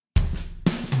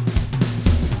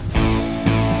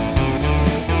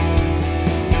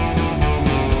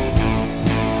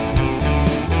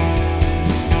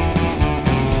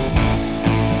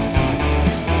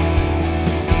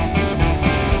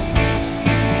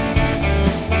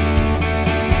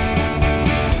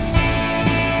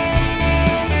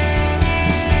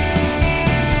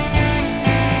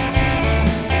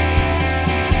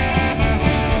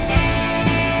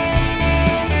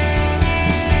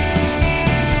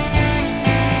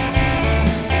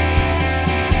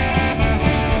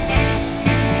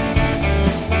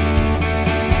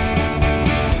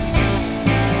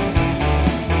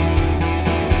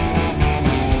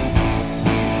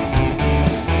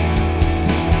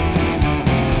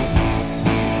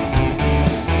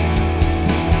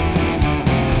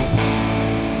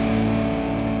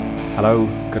Hello,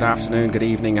 good afternoon, good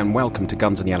evening, and welcome to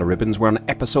Guns and Yellow Ribbons. We're on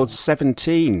episode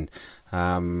 17.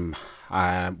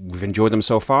 We've enjoyed them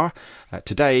so far.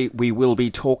 Today we will be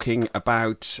talking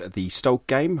about the Stoke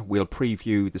game. We'll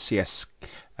preview the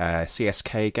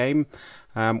CSK game.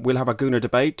 We'll have a Gooner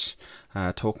debate,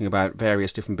 talking about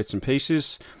various different bits and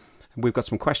pieces. We've got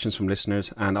some questions from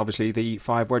listeners, and obviously the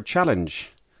 5-word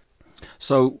challenge.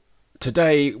 So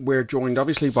today we're joined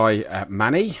obviously by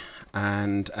Manny.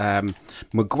 And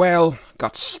Miguel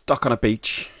got stuck on a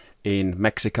beach in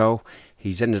Mexico.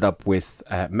 He's ended up with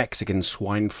Mexican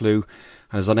swine flu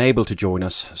and is unable to join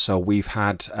us. So we've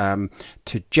had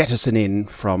to jettison in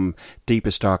from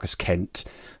deepest, darkest Kent,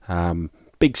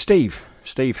 Big Steve.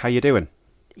 Steve, how you doing?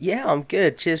 Yeah, I'm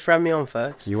good. Cheers for having me on,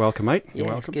 folks. You're welcome, mate. You're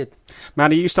yeah, welcome. Good.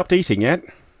 Manny, you stopped eating yet?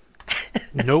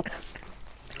 Nope.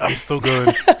 I'm still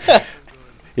going.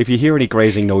 If you hear any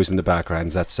grazing noise in the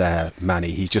background, that's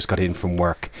Manny. He's just got in from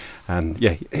work. And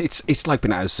yeah, it's like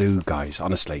being at a zoo, guys,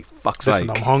 honestly. Fuck's sake.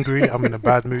 Listen, I'm hungry. I'm in a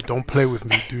bad mood. Don't play with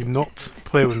me. Do not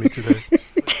play with me today.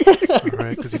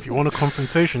 Alright, because if you want a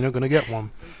confrontation, you're going to get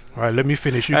one. Alright, let me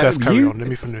finish. You guys carry on. Let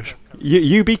me finish.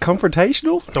 You be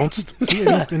confrontational? Don't see,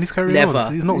 and he's carrying Never.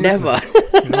 on. He's not Never.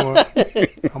 listening. You know what?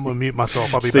 I'm going to mute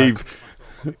myself. I'll be Steve. back.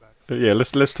 Yeah,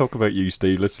 let's talk about you,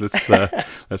 Steve. Let's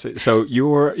So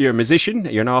you're a musician.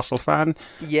 You're an Arsenal fan.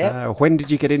 Yeah. When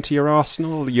did you get into your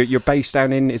Arsenal? You're based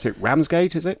down in, is it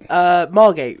Ramsgate? Is it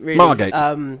Margate, really. Margate?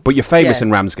 But you're famous yeah.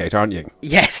 in Ramsgate, aren't you?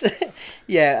 Yes.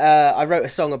 Yeah. I wrote a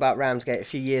song about Ramsgate a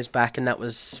few years back, and that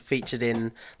was featured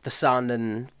in The Sun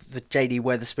and the JD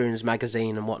Wetherspoon's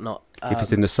magazine and whatnot. If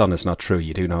it's in The Sun, it's not true.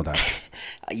 You do know that.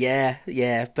 Yeah.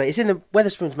 But it's in the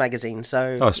Wetherspoon's magazine,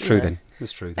 so. Oh, it's true then.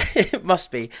 It's true then. It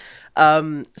must be.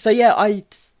 So yeah, I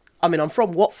mean, I'm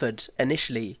from Watford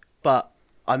initially, but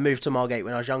I moved to Margate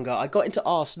when I was younger. I got into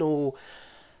Arsenal,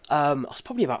 I was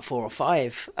probably about 4 or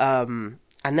 5, and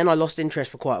then I lost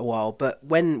interest for quite a while. But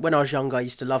when I was younger, I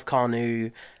used to love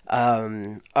Carnu,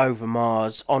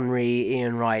 Overmars, Henry,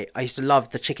 Ian Wright. I used to love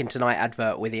the Chicken Tonight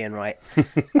advert with Ian Wright.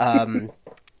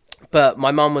 But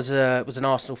my mum was an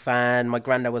Arsenal fan. My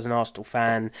granddad was an Arsenal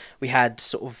fan. We had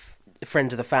sort of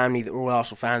friends of the family that were all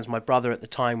Arsenal fans. My brother at the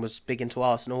time was big into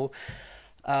Arsenal.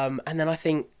 And then I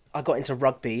think I got into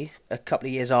rugby a couple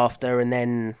of years after, and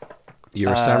then...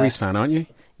 You're a Sarries fan, aren't you?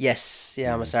 Yes,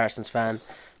 yeah, I'm a Saracens fan.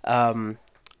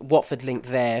 Watford linked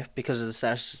there because of the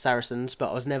Saracens,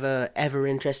 but I was never, ever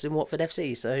interested in Watford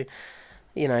FC, so,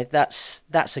 you know, that's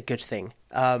a good thing.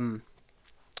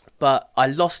 But I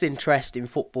lost interest in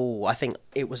football, I think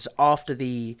it was after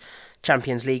the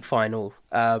Champions League final,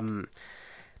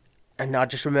 and I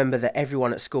just remember that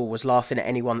everyone at school was laughing at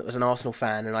anyone that was an Arsenal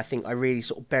fan, and I think I really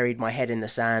sort of buried my head in the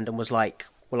sand and was like,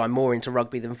 well, I'm more into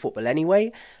rugby than football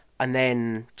anyway, and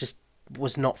then just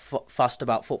was not fussed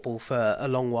about football for a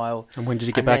long while. And when did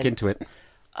you get back into it?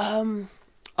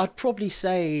 I'd probably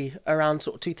say around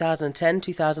sort of 2010,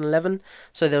 2011,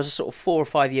 so there was a sort of 4 or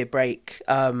 5 year break,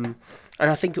 and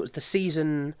I think it was the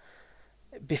season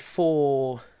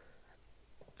before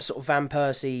sort of Van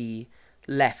Persie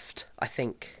left, I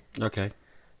think. Okay.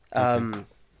 And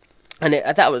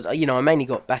that was, you know, I mainly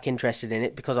got back interested in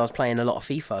it because I was playing a lot of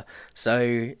FIFA,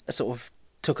 so I sort of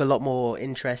took a lot more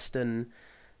interest, and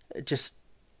just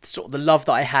sort of the love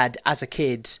that I had as a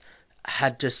kid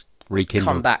had just rekindled.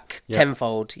 Come back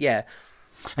tenfold. Yeah.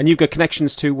 And you've got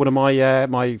connections to one of my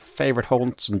my favourite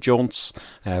haunts and jaunts.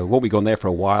 Won't be going there for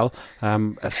a while.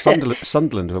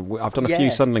 Sunderland. I've done a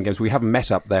few Sunderland games. We haven't met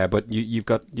up there, but you've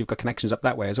got connections up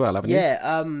that way as well, haven't you?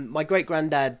 Yeah. My great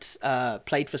granddad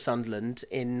played for Sunderland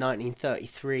in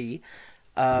 1933.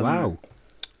 Wow.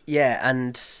 Yeah,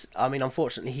 and I mean,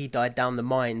 unfortunately, he died down the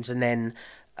mines, and then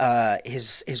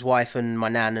his wife and my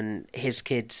nan and his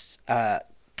kids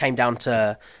came down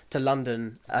to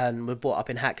London and were brought up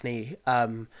in Hackney,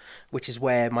 which is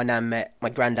where my nan met my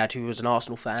granddad, who was an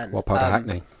Arsenal fan. What part of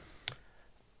Hackney?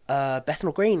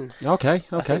 Bethnal Green. Okay.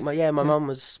 I think my mum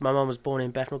was born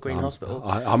in Bethnal Green Hospital.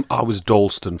 I was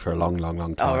Dalston for a long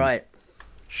time. Oh right.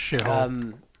 Shit.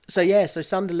 So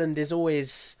Sunderland is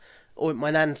always, or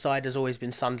my nan's side has always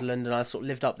been Sunderland, and I sort of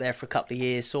lived up there for a couple of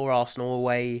years. Saw Arsenal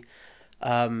away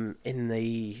in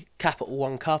the Capital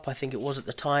One Cup, I think it was at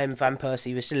the time. Van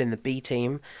Persie was still in the B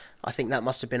team. I think that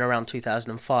must have been around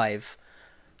 2005.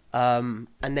 And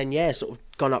then sort of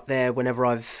gone up there whenever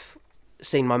I've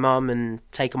seen my mum and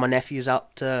taken my nephews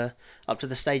up to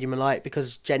the Stadium of Light,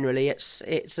 because generally it's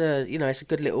a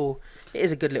good little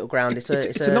ground. It's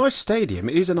a nice stadium.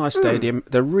 It is a nice stadium.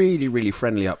 They're really, really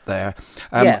friendly up there.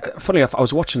 Funny enough, I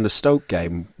was watching the Stoke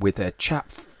game with a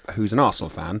chap who's an Arsenal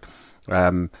fan.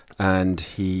 and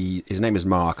his name is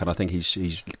Mark, and I think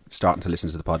he's starting to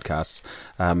listen to the podcasts.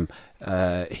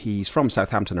 He's from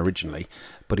Southampton originally,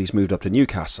 but he's moved up to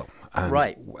Newcastle. And,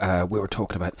 right. We were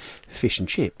talking about fish and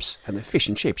chips, and the fish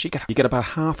and chips you get about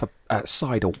half a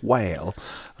side of whale,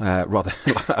 rather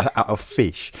of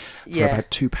fish for about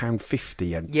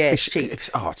 £2.50, and fish. Cheap. It's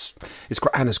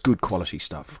great, and it's good quality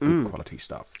stuff. Good quality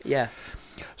stuff. Yeah.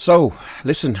 So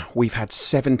listen, we've had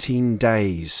 17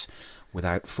 days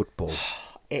without football.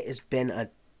 It has been a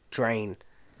drain.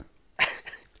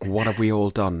 What have we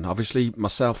all done? Obviously,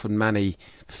 myself and Manny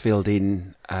filled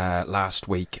in last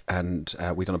week, and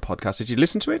we done a podcast. Did you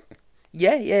listen to it?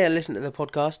 Yeah, I listened to the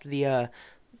podcast, the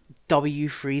W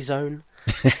Free Zone.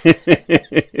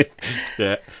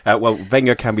 Yeah. Well,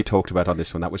 Wenger can be talked about on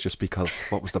this one. That was just because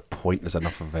what was the point? There's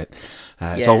enough of it.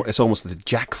 It's almost the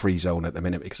Jack Free Zone at the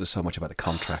minute because there's so much about the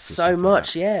contracts. So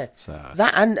much, like that. So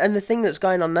that and the thing that's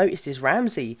going unnoticed is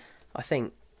Ramsey. I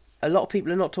think a lot of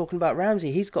people are not talking about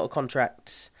Ramsey. He's got a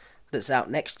contract that's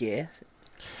out next year.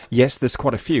 Yes, there's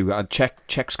quite a few.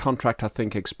 Czech's contract, I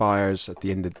think, expires at the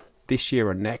end of this year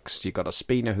or next. You've got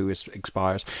Ospina who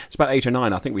expires. It's about 8 or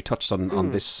 9. I think we touched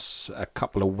on this a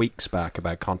couple of weeks back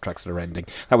about contracts that are ending.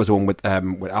 That was the one with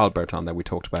Albert on there. We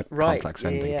talked about contracts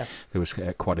ending. Yeah. There was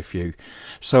quite a few.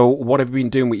 So what have you been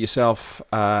doing with yourself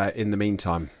in the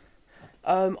meantime?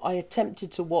 I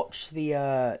attempted to watch the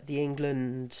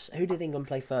England... Who did England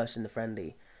play first in the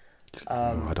friendly?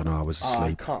 I don't know. I was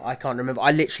asleep. I can't remember.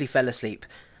 I literally fell asleep.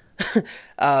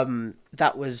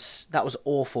 That was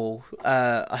awful.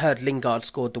 I heard Lingard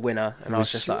scored the winner, and I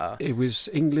was just like... It was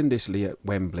England, Italy at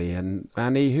Wembley, and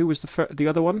Annie, who was the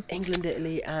other one? England,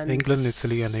 Italy, and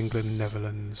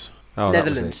Netherlands. Oh,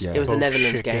 Netherlands. It was the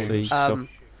Netherlands game. See,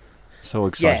 so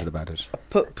excited about it.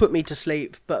 Put me to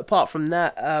sleep. But apart from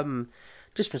that,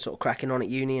 just been sort of cracking on at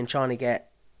uni and trying to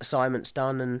get assignments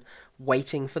done and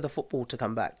waiting for the football to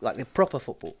come back, like the proper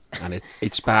football. And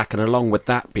it's back, and along with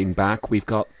that being back, we've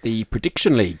got the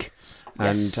Prediction League.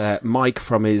 Yes. And Mike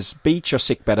from his beach or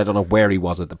sickbed, I don't know where he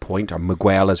was at the point, or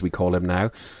Miguel as we call him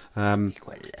now,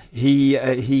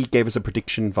 he gave us a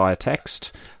prediction via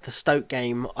text. The Stoke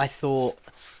game, I thought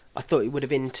it would have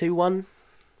been 2-1.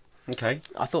 Okay.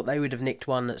 I thought they would have nicked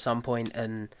one at some point,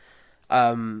 and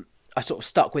I sort of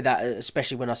stuck with that,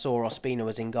 especially when I saw Ospina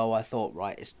was in goal. I thought,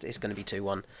 right, it's going to be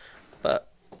 2-1. But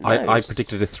no, I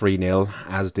predicted a 3-0,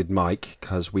 as did Mike,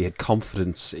 because we had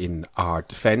confidence in our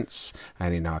defence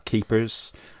and in our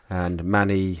keepers. And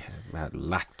Manny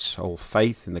lacked all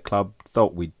faith in the club,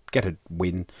 thought we'd get a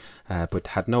win, but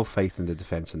had no faith in the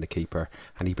defence and the keeper,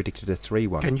 and he predicted a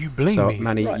 3-1. Can you blame me?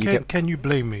 Manny, right. Can you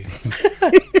blame me?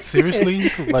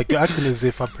 Seriously? Like, acting as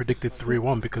if I predicted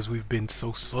 3-1 because we've been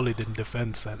so solid in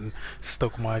defence and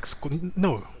Stoke might...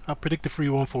 No, I predicted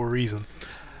 3-1 for a reason.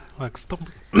 Like, stop...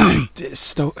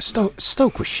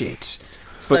 Stoke was shit.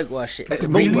 Stoke was shit. The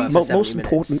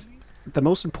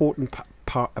most important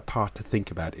part to think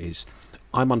about is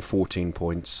I'm on 14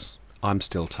 points. I'm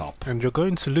still top. And you're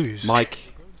going to lose.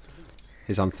 Mike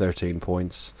is on 13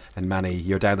 points. And Manny,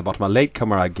 you're down the bottom. A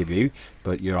latecomer I'd give you,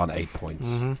 but you're on 8 points.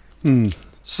 Mm-hmm.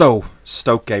 So,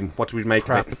 Stoke game. What do we make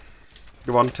of it?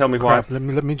 Go on, tell me why.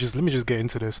 Let me just get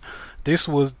into this.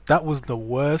 That was the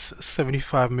worst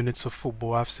 75 minutes of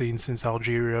football I've seen since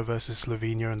Algeria versus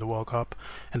Slovenia in the World Cup,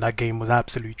 and that game was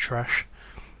absolute trash.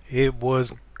 It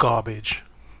was garbage.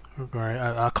 Right?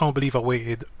 I can't believe I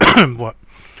waited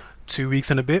 2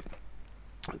 weeks and a bit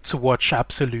to watch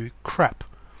absolute crap.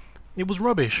 It was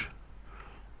rubbish.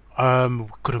 We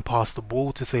couldn't pass the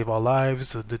ball to save our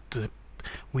lives.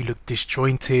 We looked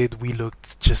disjointed. We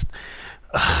looked just...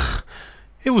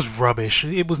 it was rubbish.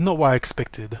 It was not what I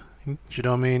expected. You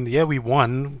know what I mean? Yeah, we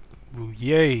won.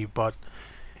 Yay, but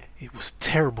it was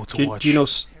terrible to watch. Do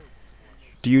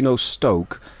you know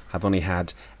Stoke have only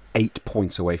had 8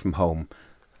 points away from home?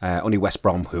 Only West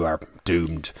Brom, who are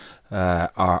doomed,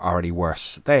 are any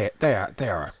worse. They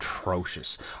are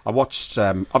atrocious. I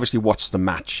obviously watched the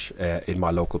match in my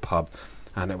local pub,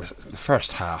 and the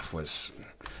first half was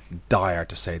dire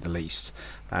to say the least.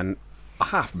 And I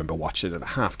half remember watching it, and I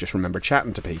half just remember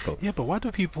chatting to people. Yeah, but why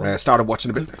do people... started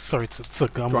watching a bit... Sorry,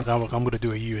 I'm going to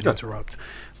do a you and interrupt.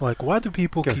 Like, why do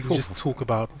people just talk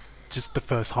about just the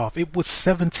first half? It was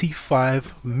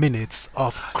 75 minutes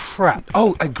of crap.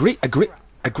 Oh, agreed. I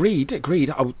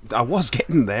was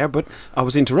getting there, but I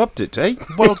was interrupted, eh?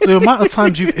 Well, the amount of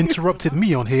times you've interrupted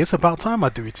me on here, it's about time I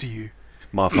do it to you.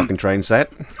 My fucking train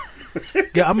set.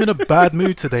 Yeah, I'm in a bad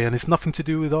mood today, and it's nothing to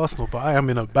do with Arsenal, but I am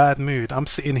in a bad mood. I'm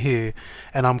sitting here,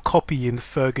 and I'm copying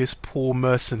Fergus, Paul,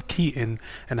 Merson, Keaton,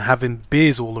 and having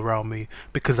beers all around me,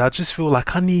 because I just feel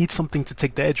like I need something to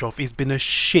take the edge off. It's been a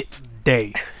shit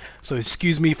day. So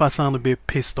excuse me if I sound a bit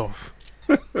pissed off.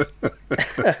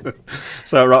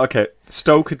 So, right, okay.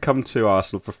 Stoke had come to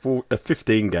Arsenal for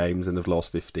 15 games and have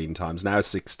lost 15 times. Now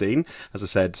 16. As I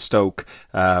said, Stoke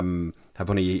have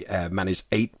only managed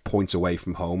 8 points away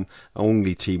from home.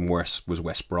 Only team worse was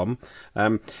West Brom.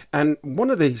 And one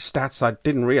of the stats I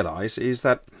didn't realise is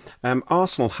that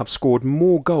Arsenal have scored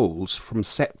more goals from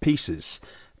set pieces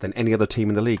than any other team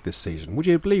in the league this season. Would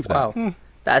you believe that? Wow,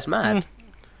 that's mad.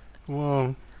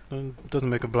 Well, it doesn't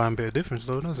make a blind bit of difference,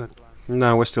 though, does it?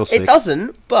 No, we're still six. It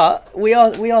doesn't, but we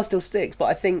are still six. But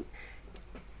I think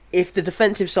if the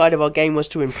defensive side of our game was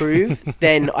to improve,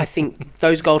 then I think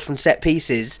those goals from set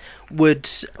pieces would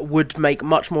make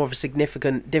much more of a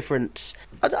significant difference.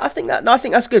 I think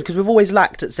that's good because we've always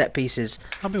lacked at set pieces.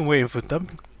 I've been waiting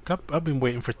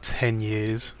for 10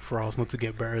 years for Arsenal to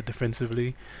get better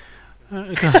defensively.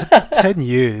 10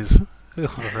 years.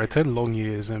 10 long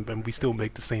years, and we still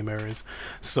make the same errors.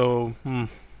 So,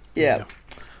 Yeah.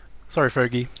 Sorry,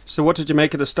 Fergie. So, what did you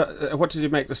make of the start? What did you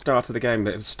make the start of the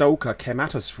game? Stoker came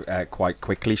at us quite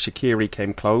quickly. Shaqiri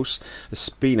came close.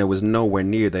 Espina was nowhere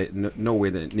near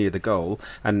the goal.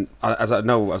 And as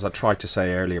I tried to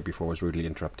say earlier before I was rudely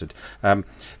interrupted,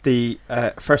 the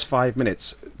first 5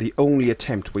 minutes, the only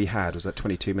attempt we had was at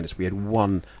 22 minutes. We had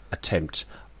one attempt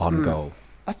on goal.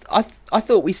 I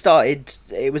thought we started.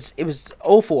 It was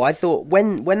awful. I thought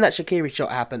when that Shaqiri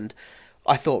shot happened,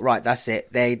 I thought, right, that's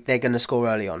it. They're going to score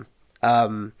early on.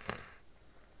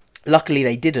 Luckily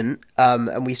they didn't,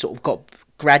 and we sort of got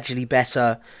gradually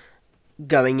better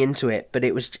going into it. But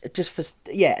it was just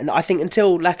and I think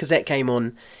until Lacazette came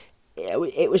on,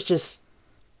 it was just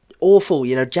awful.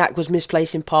 You know, Jack was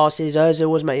misplacing passes, Ozil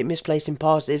was misplacing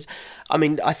passes. I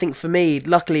mean, I think for me,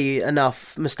 luckily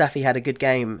enough, Mustafi had a good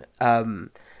game,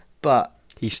 but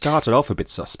he started off a bit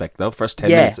suspect though, first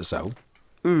 10 minutes or so,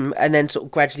 and then sort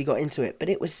of gradually got into it. But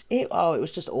it was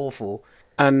just awful.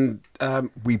 And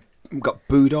we got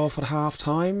booed off at half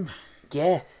time.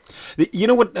 Yeah. You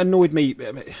know what annoyed me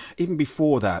even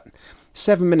before that?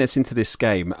 7 minutes into this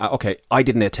game, okay, I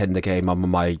didn't attend the game. I'm on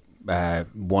my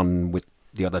one with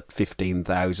the other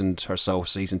 15,000 or so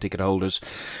season ticket holders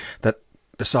that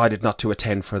decided not to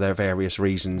attend for their various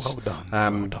reasons.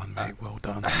 Well done, mate. Well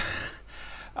done.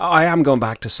 I am going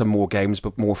back to some more games,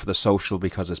 but more for the social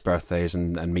because it's birthdays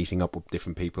and meeting up with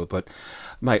different people. But,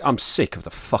 mate, I'm sick of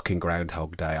the fucking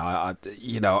Groundhog Day.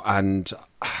 And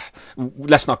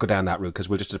let's not go down that route because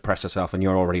we'll just depress ourselves and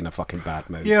you're already in a fucking bad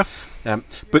mood. Yeah.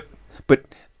 But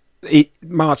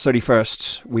March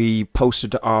 31st, we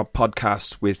posted our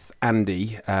podcast with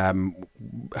Andy,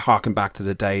 harking back to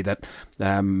the day that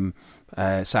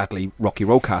sadly Rocky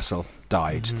Rocastle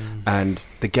died, and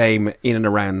the game in and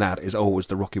around that is always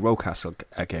the Rocky Rocastle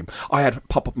game. I had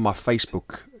pop up on my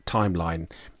Facebook timeline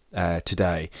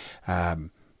today,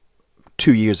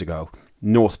 2 years ago,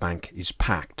 North Bank is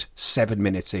packed 7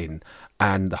 minutes in,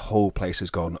 and the whole place has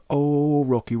gone, oh,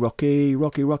 Rocky Rocastle.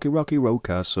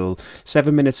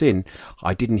 7 minutes in,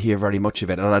 I didn't hear very much of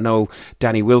it. And I know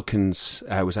Danny Wilkins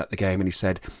was at the game and he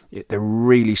said they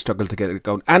really struggled to get it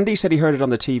going. Andy said he heard it on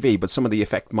the TV, but some of the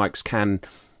effect mics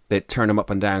they turn them up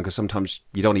and down because sometimes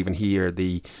you don't even hear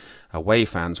the away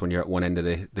fans when you're at one end of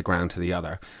the ground to the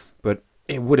other. But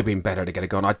it would have been better to get it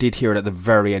going. I did hear it at the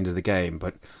very end of the game,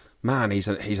 but man, he's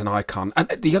an icon. And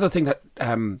the other thing that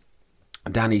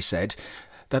Danny said,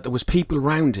 that there was people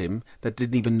around him that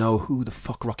didn't even know who the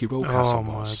fuck Rocky Rocastle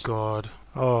was.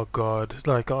 Oh god!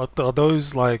 Like are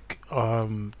those like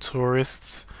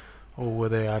tourists or were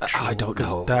they actual? I don't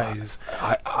know. That is.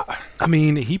 I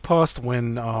mean, he passed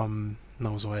when I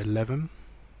was 11.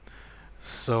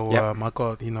 So yep. I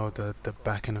got the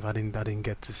back end of I didn't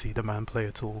get to see the man play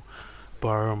at all. But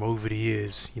over the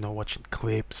years, watching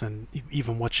clips and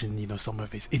even watching, some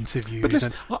of his interviews. But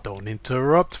listen, don't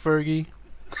interrupt, Fergie.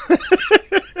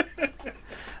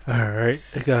 All right.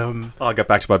 I'll get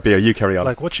back to my beer. You carry on.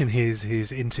 Like watching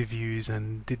his interviews,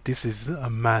 and this is a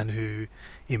man who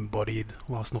embodied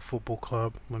Arsenal Football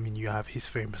Club. I mean, you have his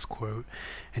famous quote,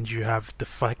 and you have the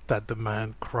fact that the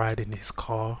man cried in his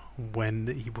car when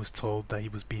he was told that he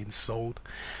was being sold.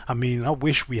 I mean, I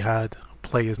wish we had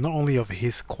players not only of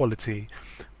his quality,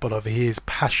 but of his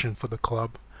passion for the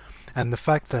club, and the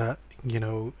fact that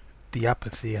the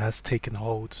apathy has taken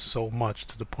hold so much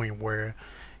to the point where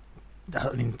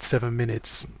in 7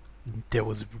 minutes there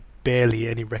was barely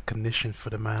any recognition for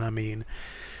the man. I mean,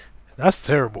 that's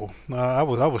terrible. I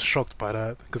was shocked by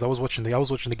that because I was watching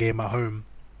the game at home,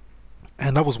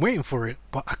 and I was waiting for it,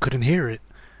 but I couldn't hear it.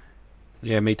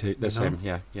 Yeah, me too. The same.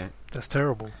 Yeah. That's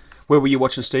terrible. Where were you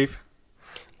watching, Steve?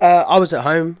 I was at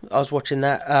home. I was watching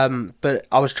that, but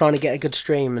I was trying to get a good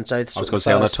stream, and so I was going to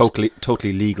say on a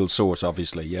totally legal source,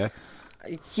 obviously. Yeah.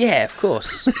 Yeah, of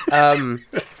course.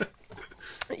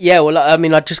 Yeah, well, I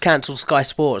mean, I just cancelled Sky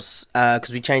Sports because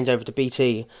we changed over to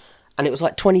BT, and it was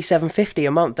like $27.50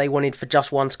 a month they wanted for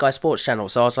just one Sky Sports channel.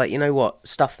 So I was like, you know what,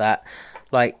 stuff that,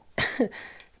 like,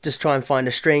 just try and find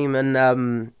a stream.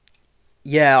 And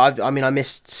yeah, I mean, I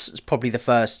missed probably the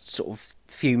first sort of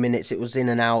few minutes. It was in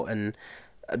and out, and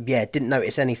yeah, didn't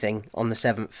notice anything on the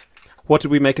 7th. What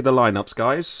did we make of the lineups,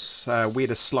 guys? We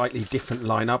had a slightly different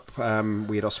lineup.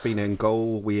 We had Ospina in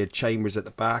goal. We had Chambers at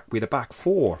the back. We had a back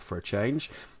four for a change.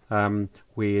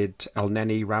 We had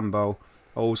Elneny, Rambo,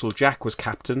 Ozil. Jack was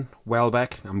captain.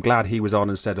 Welbeck. I'm glad he was on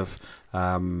instead of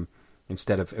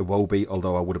Iwobi,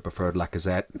 although I would have preferred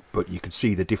Lacazette. But you could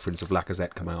see the difference of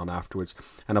Lacazette coming on afterwards.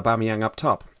 And Aubameyang up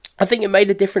top. I think it made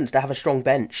a difference to have a strong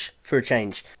bench for a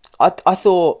change. I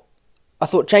thought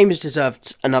Chambers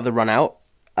deserved another run out.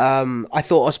 I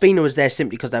thought Ospina was there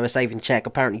simply because they were saving Cech.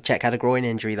 Apparently Cech had a groin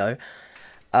injury though.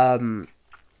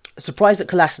 Surprised that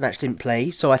Kolasinac didn't play,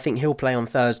 so I think he'll play on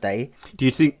Thursday. Do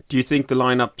you think the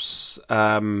lineups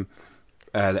and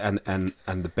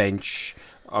the bench?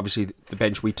 Obviously, the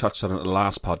bench we touched on at the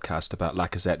last podcast about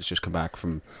Lacazette has just come back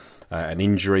from an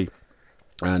injury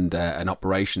and an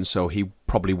operation, so he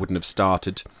probably wouldn't have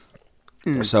started.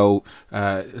 So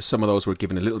some of those were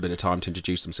given a little bit of time to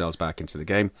introduce themselves back into the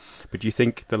game. But do you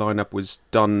think the lineup was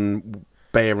done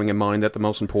bearing in mind that the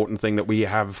most important thing that we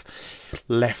have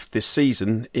left this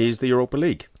season is the Europa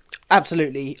League?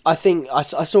 Absolutely. I think I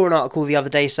saw an article the other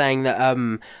day saying that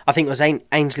I think it was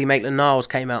Ainsley Maitland-Niles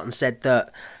came out and said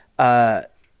that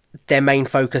their main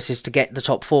focus is to get the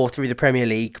top four through the Premier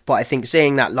League. But I think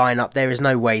seeing that lineup, there is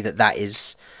no way that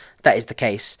is the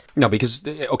case. No, because,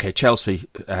 okay, Chelsea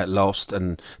lost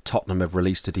and Tottenham have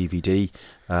released a DVD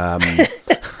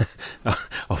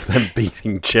of them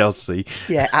beating Chelsea.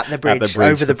 Yeah, at the bridge,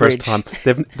 over the bridge. First time.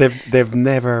 They've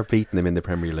never beaten them in the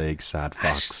Premier League, sad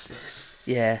fucks.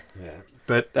 Yeah.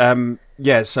 But,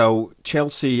 so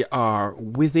Chelsea are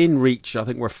within reach. I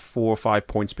think we're 4 or 5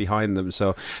 points behind them.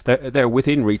 So they're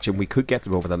within reach and we could get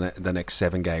them over the next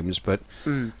 7 games. But...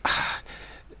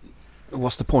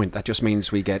 what's the point? That just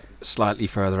means we get slightly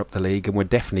further up the league and we're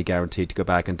definitely guaranteed to go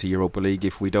back into Europa League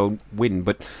if we don't win.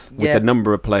 But with the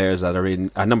number of players that are in,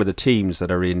 a number of the teams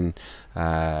that are in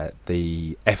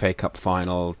the FA Cup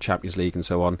final, Champions League and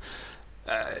so on,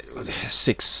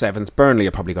 6th, 7th, Burnley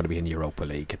are probably going to be in Europa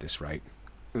League at this rate.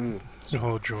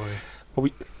 Oh, joy.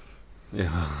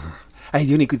 Hey,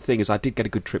 the only good thing is I did get a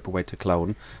good trip away to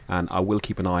Cologne and I will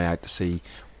keep an eye out to see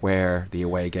where the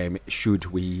away game, should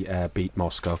we beat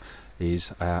Moscow,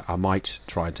 is. I might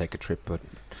try and take a trip, but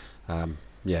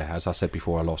as I said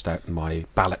before, I lost out on my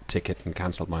ballot ticket and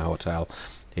cancelled my hotel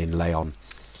in Lyon,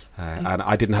 and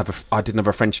I didn't have a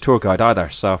French tour guide either.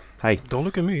 So hey, don't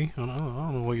look at me. I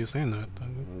don't know why you're saying that.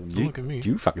 Don't look at me.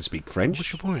 You fucking speak French.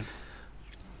 What's your point?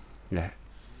 Yeah.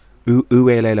 Où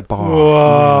est le bar?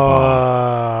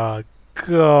 Oh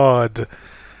God.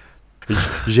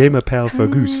 Je m'appelle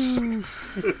Fergus.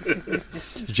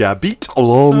 J'habite à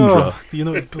Londres.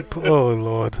 Oh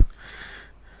Lord.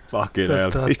 Fucking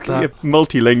hell.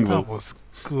 Multilingual. That was...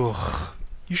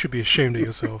 you should be ashamed of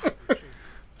yourself.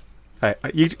 Hey,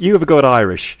 you have a go at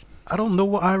Irish? I don't know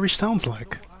what Irish sounds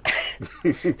like.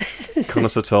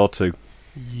 Conas too.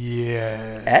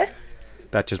 Yeah.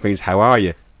 That just means, how are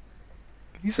you?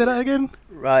 Can you say that again?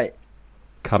 Right.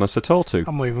 Conas too.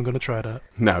 I'm not even going to try that.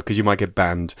 No, because you might get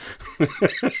banned.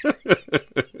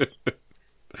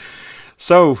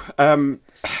 So,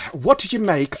 what did you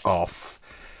make of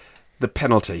the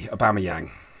penalty,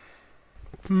 Aubameyang?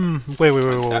 Wait.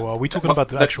 Are we talking about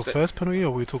the actual first penalty, or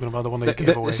are we talking about the one that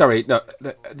gave away? Sorry, no,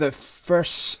 the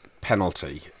first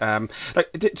penalty. To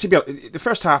be honest, the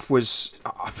first half was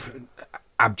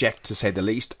abject, to say the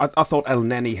least. I thought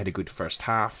Elneny had a good first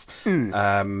half.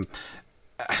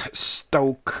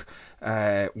 Stoke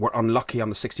were unlucky on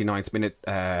the 69th minute.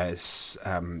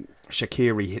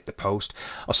 Shaqiri hit the post.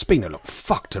 Ospina looked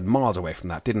fucked and miles away from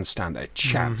that. Didn't stand a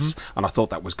chance. And I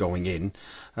thought that was going in.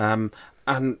 And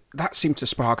that seemed to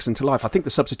spark us into life. I think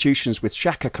the substitutions with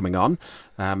Xhaka coming on,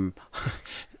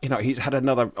 he's had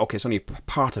another... Okay, it's only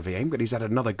part of the game, but he's had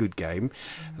another good game.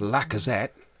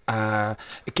 Lacazette,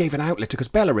 it gave an outlet because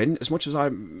Bellerin, as much as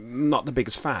I'm not the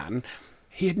biggest fan...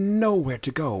 He had nowhere to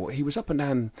go. He was up and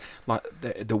down like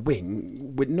the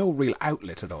wing with no real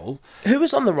outlet at all. Who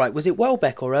was on the right? Was it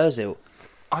Welbeck or Ozil?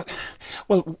 I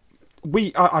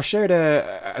shared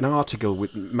a an article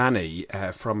with Manny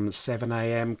from 7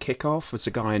 a.m. kickoff. It's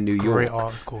a guy in New Great York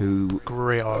article.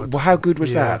 Great article. Well, how good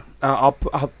was Yeah.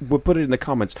 that? We'll put it in the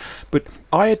comments. But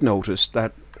I had noticed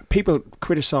that people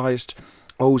criticised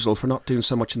Ozil for not doing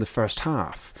so much in the first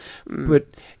half, but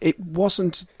it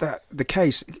wasn't that the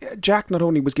case. Jack not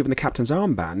only was given the captain's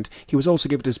armband, he was also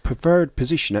given his preferred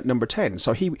position at number 10.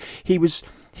 So he was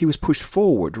pushed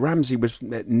forward. Ramsey was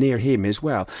near him as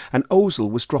well, and Ozil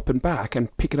was dropping back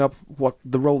and picking up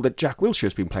the role that Jack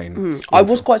Wilshere's been playing. I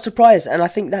was quite surprised, and I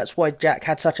think that's why Jack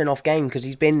had such an off game, because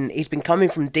he's been coming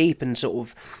from deep and sort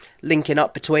of linking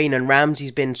up between, and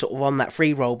Ramsey's been sort of on that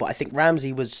free role. But I think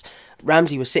Ramsey was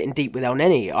sitting deep with El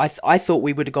Neni. I thought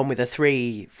we would have gone with a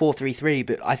 4-3-3,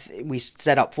 but we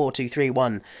set up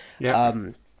 4-2-3-1. Yeah.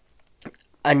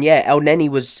 And yeah, El Neni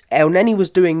was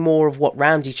doing more of what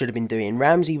Ramsey should have been doing.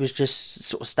 Ramsey was just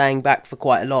sort of staying back for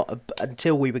quite a lot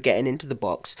until we were getting into the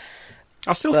box.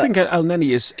 I still think El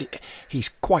Neni he's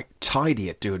quite tidy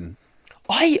at doing.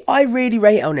 I really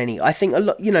rate El Neni. I think a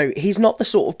lot. He's not the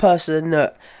sort of person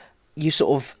that you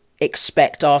sort of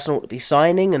expect Arsenal to be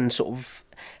signing and sort of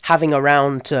having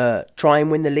around to try and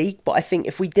win the league. But I think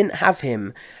if we didn't have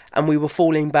him and we were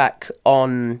falling back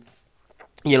on,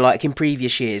 like in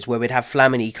previous years where we'd have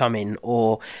Flamini come in,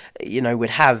 or, we'd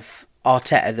have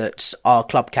Arteta, that's our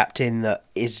club captain, that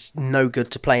is no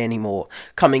good to play anymore,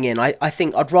 coming in, I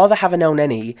think I'd rather have an El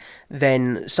Neni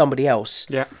than somebody else.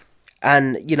 Yeah.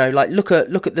 And, look at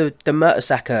the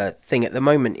Mertesacker thing at the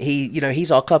moment.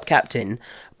 He's our club captain,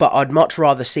 but I'd much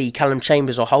rather see Callum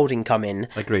Chambers or Holding come in.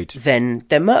 Agreed. Than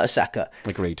Mertesacker.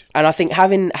 Agreed. And I think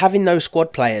having those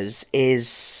squad players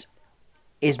is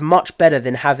much better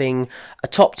than having a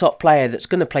top player that's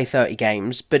going to play 30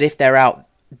 games, but if they're out,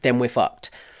 then we're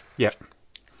fucked. Yeah.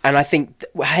 And I think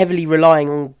heavily relying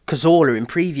on Cazorla in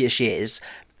previous years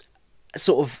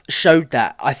sort of showed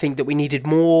that. I think that we needed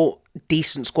more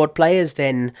decent squad players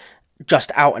than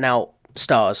just out and out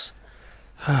stars.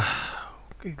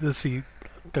 Let's see.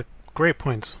 Great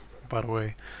points, by the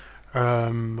way.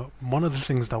 One of the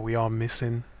things that we are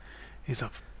missing is a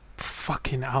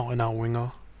fucking out and out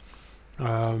winger.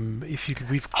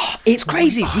 It's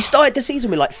crazy. We started the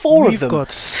season with like four of them. We've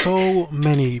got so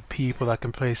many people that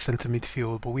can play centre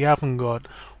midfield, but we haven't got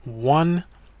one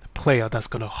player that's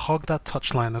going to hog that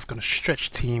touchline, that's going to stretch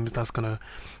teams, that's going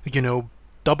to,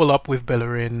 double up with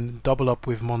Bellerin, double up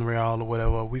with Monreal or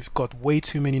whatever. We've got way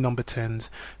too many number 10s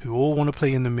who all want to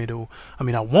play in the middle. I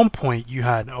mean, at one point you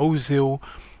had Ozil,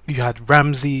 you had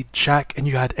Ramsey, Jack, and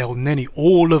you had El Neni,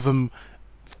 all of them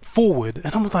forward.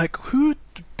 And I'm like, who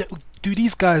do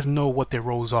these guys know what their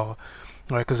roles are?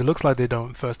 Right? Because it looks like they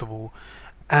don't, first of all.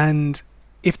 And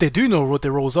if they do know what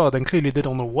their roles are, then clearly they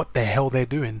don't know what the hell they're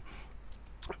doing.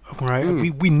 Right,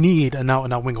 we need an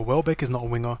out-and-out winger. Welbeck is not a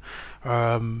winger.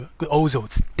 Ozil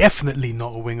is definitely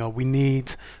not a winger. We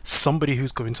need somebody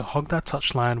who's going to hug that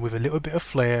touchline with a little bit of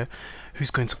flair,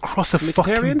 who's going to cross a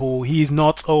fucking ball. He's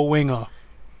not a winger.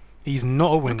 He's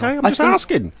not a winger. Okay, I'm just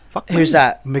asking. Who's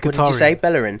that? Mkhitaryan. What did you say?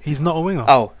 Bellerin? He's not a winger.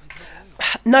 Oh.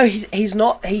 No, he's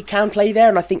not. He can play there,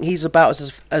 and I think he's about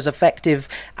as effective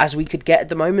as we could get at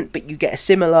the moment. But you get a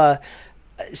similar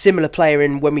player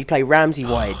in when we play Ramsey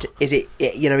wide.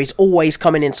 He's always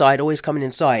coming inside,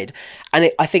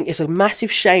 and I think it's a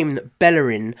massive shame that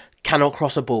Bellerin cannot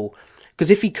cross a ball,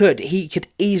 because if he could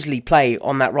easily play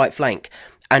on that right flank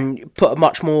and put a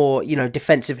much more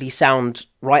defensively sound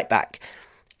right back.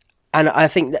 And I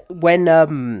think that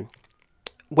when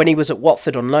he was at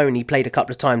Watford on loan, he played a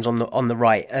couple of times on the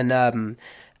right and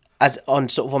as on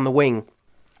the wing.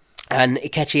 And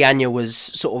Ikechi Anya was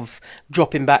sort of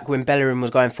dropping back when Bellerin was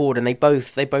going forward, and they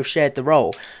both shared the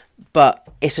role. But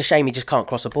it's a shame he just can't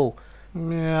cross a ball.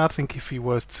 Yeah, I think if he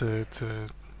was to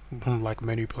like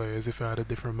many players, if I had a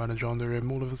different manager under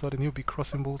him, all of a sudden he'll be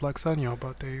crossing balls like Sanya.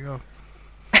 But there you go.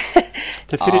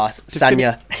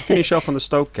 Sanya. To finish off on the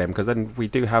Stoke game, because then we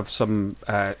do have some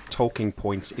talking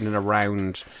points in and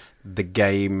around the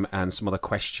game and some other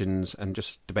questions and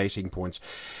just debating points.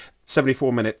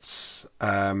 74 minutes.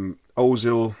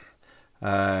 Ozil,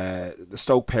 the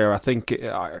Stoke player, I think,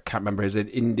 I can't remember, is it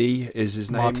Indy? Is his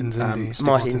name? Martins Indy.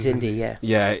 Martins Indy, yeah.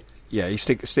 Yeah, he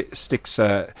sticks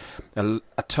a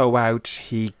toe out.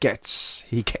 He gets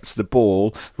the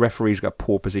ball. Referee's got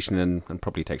poor position and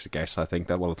probably takes a guess. I think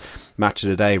that will match of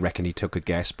the day. Reckon he took a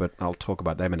guess, but I'll talk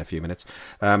about them in a few minutes.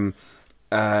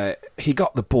 He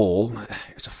got the ball.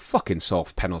 It's a fucking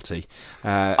soft penalty.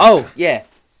 Yeah.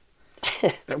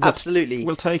 Absolutely.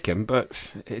 We'll take him,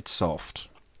 but it's soft.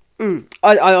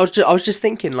 I was just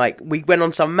thinking, like, we went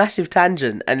on some massive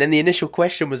tangent, and then the initial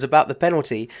question was about the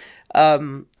penalty.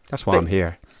 That's why I'm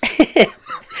here.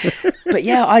 But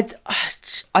yeah,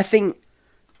 which I think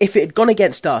if it had gone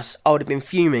against us, I would have been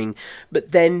fuming.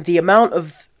 But then the amount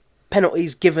of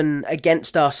penalties given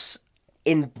against us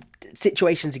in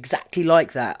situations exactly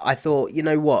like that, I thought, you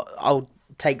know what, I'll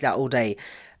take that all day.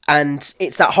 And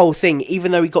it's that whole thing,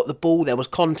 even though he got the ball, there was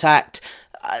contact.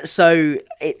 So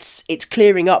it's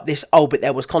clearing up this, but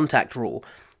there was contact rule.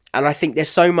 And I think there's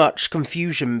so much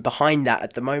confusion behind that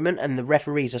at the moment, and the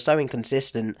referees are so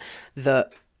inconsistent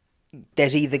that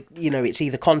there's either, it's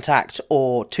either contact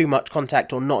or too much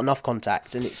contact or not enough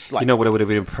contact. And it's like... what would have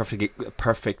been a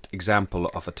perfect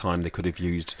example of a time they could have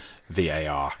used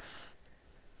VAR.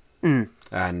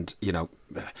 And,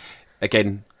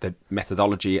 again, the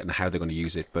methodology and how they're going to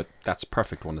use it, but that's a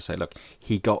perfect one to say, look,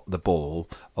 he got the ball,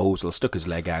 Ozil stuck his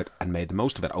leg out and made the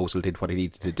most of it. Ozil did what he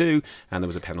needed to do, and there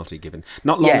was a penalty given.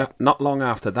 Not long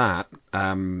after that,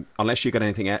 unless you got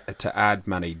anything to add,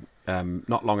 Manny,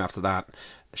 not long after that,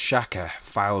 Xhaka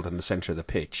fouled in the centre of the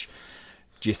pitch.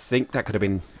 Do you think that could have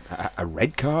been a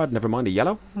red card, never mind a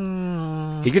yellow?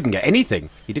 He didn't get anything.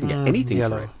 He didn't get anything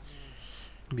yellow.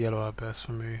 for it. Yellow at best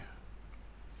for me.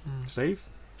 Steve?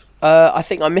 I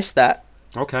think I missed that.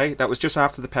 Okay, that was just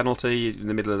after the penalty in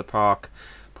the middle of the park,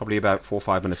 probably about 4 or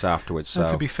 5 minutes afterwards. So,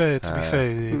 to be fair,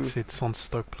 it's on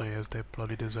Stoke players. They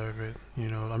bloody deserve it.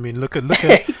 I mean, look at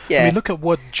yeah. look at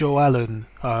what Joe Allen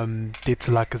did to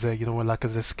Lacazette. When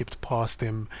Lacazette skipped past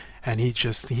him, and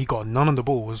he got none on the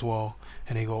ball as well,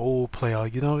 and he got all player.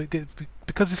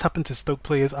 Because this happened to Stoke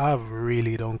players, I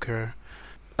really don't care.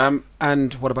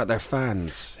 And what about their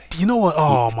fans? Do you know what?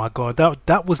 Oh my God,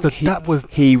 that was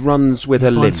he runs with a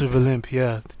limp. Runs with a limp,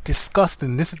 yeah.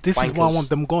 Disgusting. This is why I want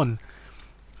them gone.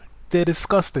 They're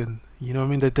disgusting. You know what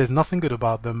I mean? There's nothing good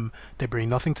about them. They bring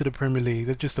nothing to the Premier League.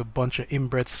 They're just a bunch of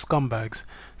inbred scumbags.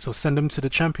 So send them to the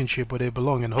Championship where they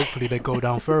belong, and hopefully they go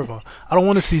down further. I don't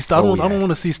want to see. I don't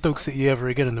want to see Stoke City ever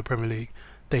again in the Premier League.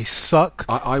 They suck.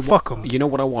 Fuck them. You know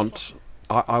what I want?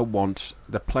 I want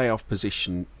the playoff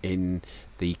position in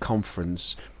the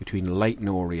conference between Leyton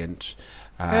Orient.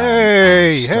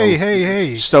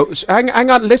 Hey! So hang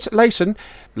on, listen.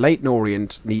 Leyton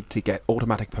Orient need to get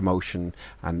automatic promotion,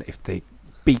 and if they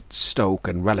beat Stoke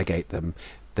and relegate them,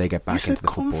 they get back into the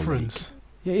Football League.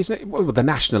 Yeah, isn't it? Well, the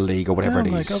National League or whatever it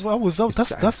is.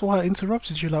 That's why I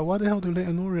interrupted you. Like, why the hell do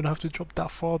Leyton Orient have to drop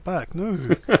that far back? No.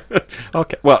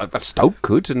 Okay, well, Stoke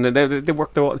could, and they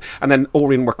worked all, and then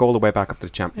Orient work all the way back up to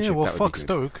the Championship. Yeah, well, fuck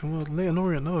Stoke. Well, Leyton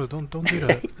Orient, no, don't do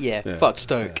that. yeah, fuck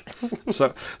Stoke.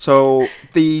 Yeah. So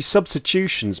the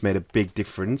substitutions made a big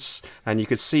difference, and you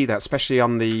could see that, especially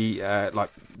on the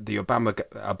the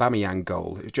Aubameyang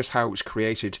goal. It was just how it was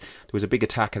created. There was a big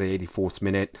attack at the 84th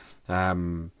minute.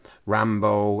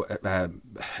 Rambo,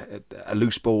 a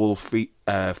loose ball finds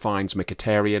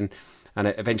Mkhitaryan, and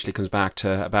it eventually comes back to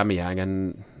Aubameyang,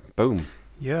 and boom.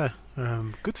 Yeah,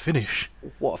 good finish.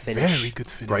 What a finish. Very good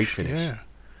finish. Great finish. Yeah,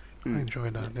 I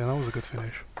enjoyed that. Yeah, that was a good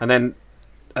finish. And then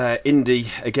Indy,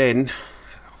 again,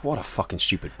 what a fucking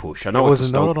stupid push. I know it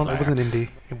wasn't Indy.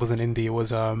 It wasn't Indy. It was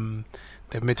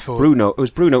the midfield. Bruno. It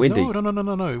was Bruno Indy.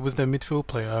 No. It was their midfield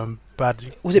player.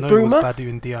 Was it Bruma? It was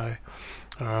Badu Ndiaye.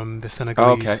 The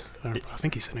Senegalese. Oh, okay. I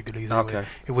think he's Senegalese. Okay. Anyway.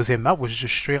 It was him. That was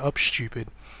just straight up stupid.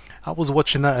 I was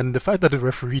watching that, and the fact that the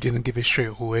referee didn't give it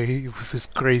straight away, it was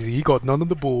just crazy. He got none of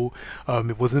the ball.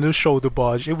 It wasn't a shoulder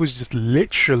barge. It was just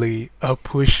literally a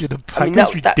push in the back. I mean,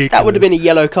 that would have been a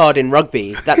yellow card in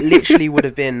rugby. That literally would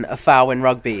have been a foul in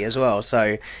rugby as well.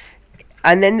 So,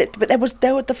 and then, but there was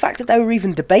the fact that they were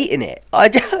even debating it.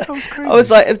 That was crazy. I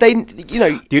was like, if they,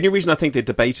 The only reason I think they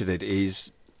debated it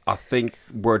is, I think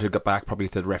word had got back probably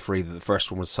to the referee that the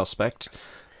first one was suspect.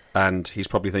 And he's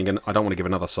probably thinking, I don't want to give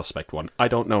another suspect one. I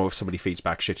don't know if somebody feeds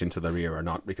back shit into their ear or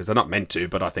not, because they're not meant to,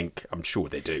 but I'm sure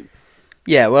they do.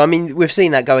 Yeah, well, I mean, we've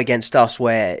seen that go against us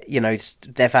where,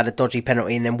 they've had a dodgy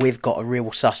penalty and then we've got a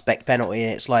real suspect penalty,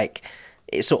 and it's like,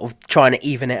 it's sort of trying to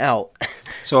even it out.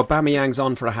 So Aubameyang's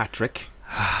on for a hat-trick.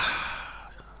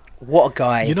 What a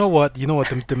guy. You know what?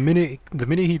 The minute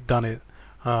he'd done it,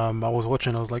 I was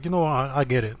watching, I was like, I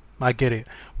get it.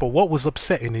 But what was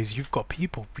upsetting is you've got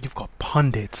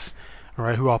pundits,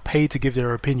 right, who are paid to give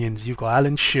their opinions. You've got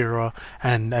Alan Shearer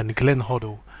and Glenn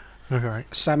Hoddle. Right.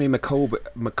 Sammy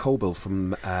McCoble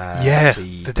from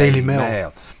the Daily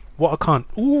Mail. What I can't...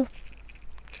 Ooh,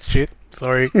 shit,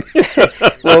 sorry.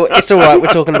 Well, it's alright, we're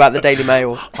talking about the Daily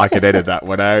Mail. I could edit that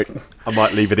one out. I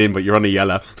might leave it in, but you're on the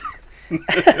yellow.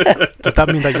 Does that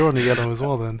mean that you're on the yellow as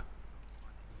well, then?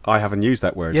 I haven't used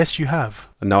that word. Yes, you have.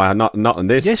 No, I'm not on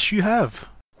this. Yes, you have.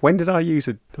 When did I use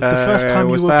it? The first time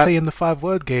you were playing the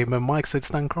 5-word game and Mike said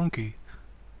Stan Kroenke.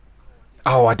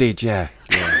 Oh, I did, yeah.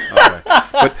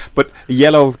 Okay. But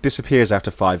yellow disappears after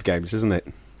 5 games, isn't it?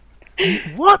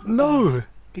 What? No.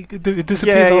 It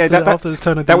disappears after the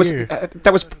turn of the year.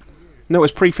 That was no, it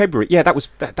was pre-February. Yeah, that was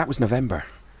November.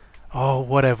 Oh,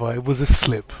 whatever. It was a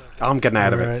slip. I'm getting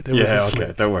out of it. Right, was a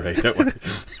slip. Don't worry.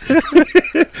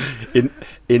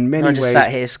 in many I just ways, sat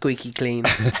here squeaky clean.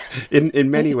 in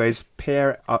many ways,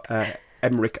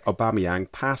 Pierre-Emerick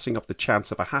Aubameyang passing up the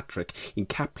chance of a hat-trick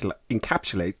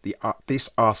encapsulate this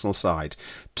Arsenal side.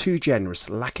 Too generous,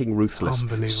 lacking ruthless,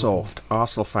 soft.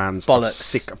 Arsenal fans are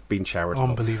sick of being charitable.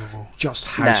 Unbelievable. Just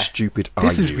how stupid are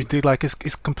this you? Is ridiculous. Like,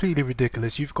 it's completely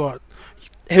ridiculous. You've got...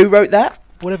 Who wrote that?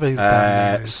 Whatever his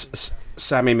name is.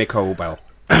 Sammy McCobell.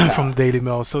 From Daily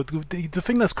Mail. So the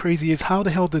thing that's crazy is how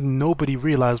the hell did nobody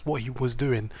realize what he was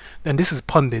doing? And this is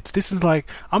pundits. This is like,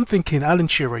 I'm thinking, Alan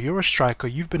Shearer, you're a striker.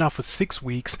 You've been out for 6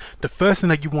 weeks. The first thing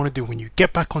that you want to do when you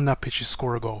get back on that pitch is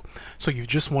score a goal. So you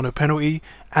just won a penalty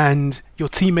and your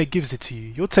teammate gives it to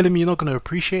you. You're telling me you're not going to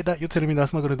appreciate that? You're telling me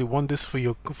that's not going to do wonders for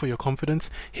your confidence?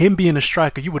 Him being a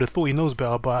striker, you would have thought he knows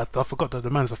better, but I forgot that the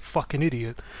man's a fucking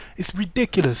idiot. It's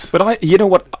ridiculous. But you know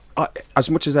what? As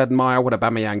much as I admire what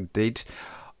Aubameyang did,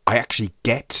 I actually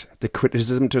get the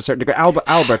criticism to a certain degree.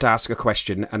 Albert asked a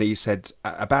question and he said,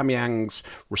 Aubameyang's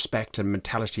respect and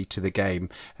mentality to the game,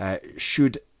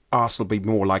 should Arsenal be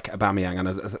more like Aubameyang?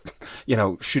 And,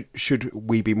 should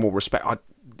we be more respect?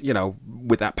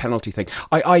 With that penalty thing.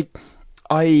 I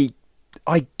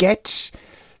get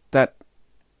that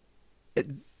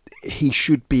he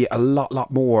should be a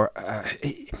lot more.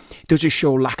 Does it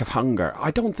show lack of hunger? I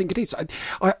don't think it is.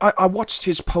 I watched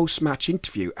his post-match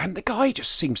interview, and the guy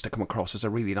just seems to come across as a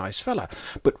really nice fella.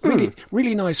 But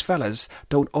really nice fellas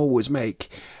don't always make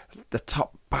the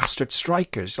top bastard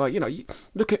strikers. Like, you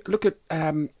look at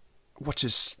what's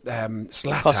his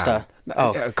Zlatan. Costa.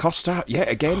 Costa. Yeah,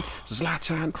 again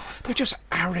Zlatan. Costa. They're just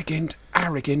arrogant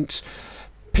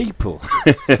people.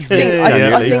 I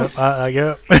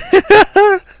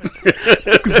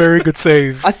think very good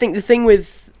save. I think the thing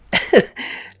with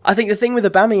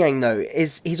Aubameyang though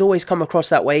is he's always come across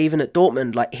that way, even at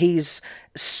Dortmund. Like, he's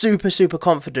super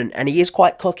confident and he is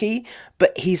quite cocky,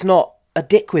 but he's not a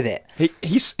dick with it.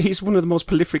 He's one of the most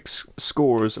prolific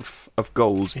scorers of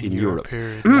goals in Europe.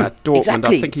 Period. Dortmund,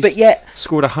 exactly. I think he's but yet,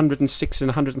 scored 106 in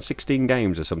 116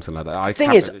 games or something like that. I thing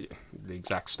can't is, remember the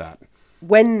exact stat.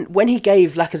 When he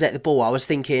gave Lacazette the ball, I was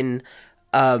thinking,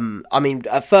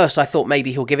 at first I thought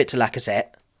maybe he'll give it to Lacazette,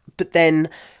 but then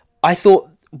I thought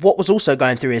what was also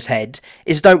going through his head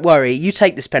is, don't worry, you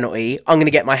take this penalty, I'm going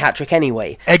to get my hat-trick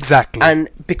anyway. Exactly. And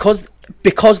because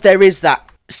there is that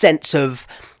sense of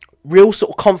real sort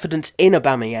of confidence in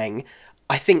Aubameyang,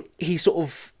 I think he sort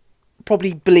of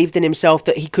probably believed in himself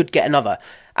that he could get another,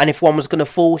 and if one was going to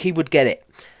fall, he would get it.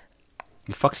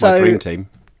 You fucked my dream team.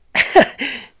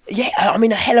 Yeah, I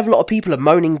mean, a hell of a lot of people are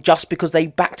moaning just because they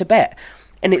backed a bet.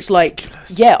 And it's like,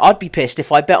 yeah, I'd be pissed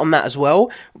if I bet on that as well.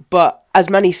 But as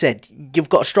Manny said, you've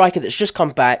got a striker that's just come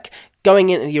back, going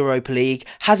into the Europa League,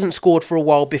 hasn't scored for a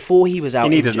while before he was out. He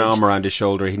needed injured. an arm around his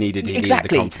shoulder. He needed the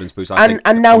confidence boost.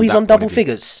 And now he's on double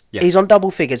figures. Yeah. He's on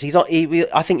double figures.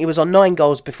 I think he was on 9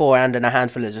 goals beforehand and a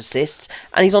handful of assists,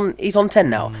 and he's on 10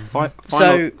 now.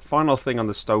 Final thing on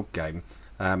the Stoke game.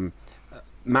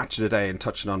 Match of the day, and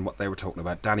touching on what they were talking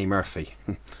about, Danny Murphy.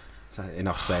 So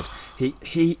enough said.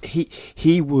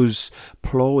 He was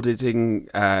plauding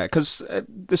because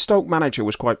the Stoke manager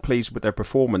was quite pleased with their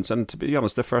performance, and to be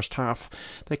honest, the first half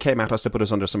they came at us to put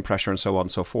us under some pressure and so on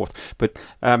and so forth. But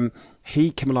he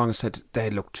came along and said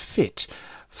they looked fit.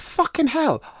 Fucking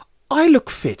hell, I look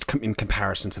fit in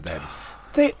comparison to them.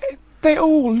 They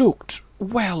all looked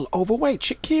well overweight.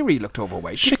 Shaqiri looked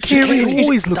overweight. Shaqiri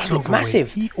always looks overweight.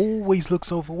 Massive. He always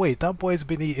looks overweight. That boy's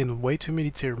been eating way too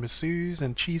many tiramisus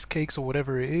and cheesecakes or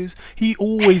whatever it is. He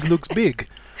always looks big.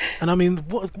 And I mean,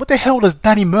 what the hell does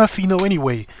Danny Murphy know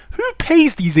anyway? Who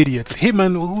pays these idiots? Him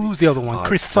and who's the other one?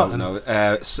 Chris Sutton.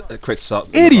 Chris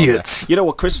Sutton. Idiots. You know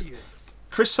what, Chris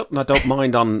Sutton, I don't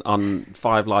mind on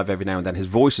 5 Live every now and then. His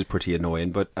voice is pretty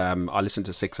annoying, but I listen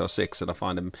to 606 and I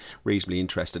find him reasonably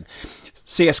interesting.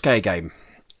 CSK game.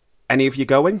 Any of you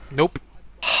going? Nope.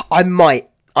 I might.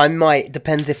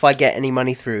 Depends if I get any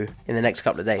money through in the next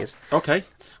couple of days. Okay.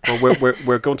 Well,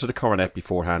 we're going to the Coronet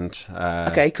beforehand.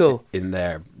 Okay, cool. In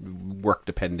there, work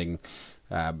depending.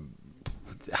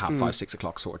 5:30, 6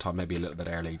 o'clock sort of time, maybe a little bit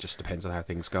early, just depends on how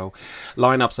things go.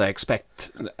 Lineups, I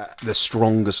expect the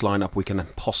strongest lineup we can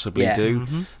possibly do.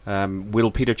 Mm-hmm.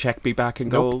 Will Peter Cech be back in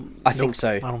goal? I think so.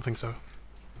 I don't think so.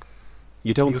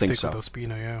 You don't think so? With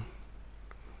Ospina, yeah.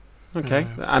 Okay,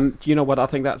 and you know what? I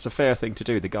think that's a fair thing to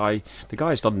do. The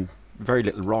guy's done very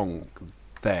little wrong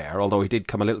there, although he did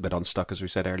come a little bit unstuck, as we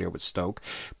said earlier, with Stoke.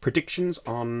 Predictions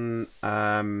on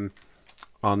the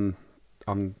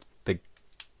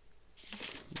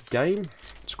game.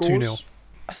 Scores? 2-0.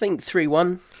 I think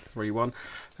 3-1.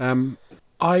 3-1.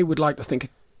 I would like to think a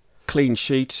clean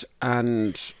sheet,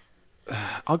 and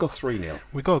I'll go 3-0.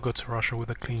 We got to go to Russia with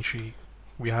a clean sheet.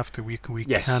 We have to. We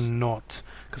Yes. cannot,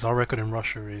 because our record in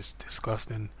Russia is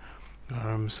disgusting.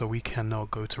 So we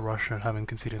cannot go to Russia having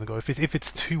conceded a goal. If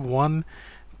it's 2-1,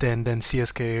 then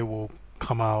CSKA will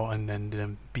come out and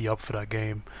then be up for that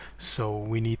game. So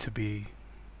we need to be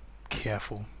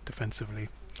careful defensively.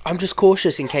 I'm just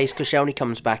cautious in case Koscielny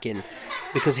comes back in,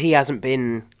 because he hasn't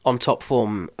been on top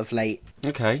form of late.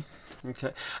 Okay.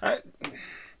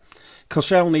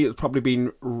 Koscielny has probably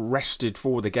been rested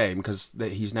for the game because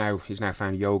he's now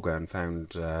found yoga and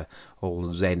found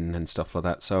all Zen and stuff like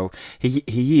that. So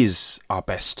he is our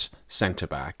best centre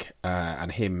back,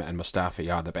 and him and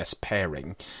Mustafi are the best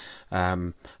pairing.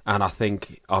 And I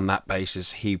think on that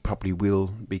basis he probably will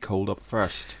be called up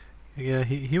first. Yeah,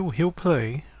 he'll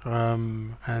play.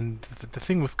 And the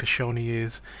thing with Koscielny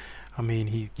is, I mean,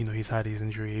 he's had his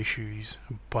injury issues,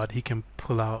 but he can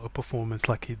pull out a performance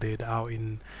like he did out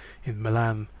in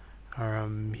Milan.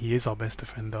 He is our best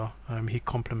defender. He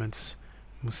complements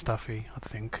Mustafi, I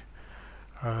think.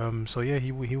 So yeah,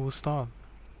 he will start.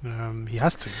 He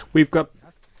has to. We've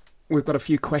got a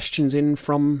few questions in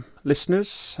from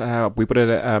listeners. We put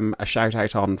a shout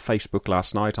out on Facebook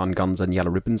last night on Guns and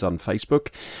Yellow Ribbons on Facebook.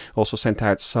 Also sent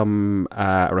out some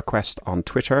request on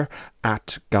Twitter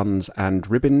at Guns and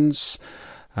Ribbons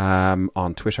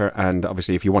on Twitter. And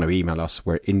obviously, if you want to email us,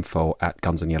 we're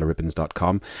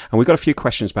info@gunsandyellowribbons.com. And we got a few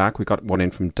questions back. We got one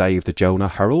in from Dave the Jonah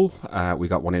Hurl. We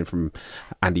got one in from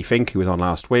Andy Fink, who was on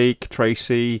last week,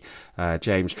 Tracy,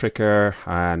 James Tricker,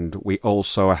 and we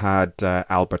also had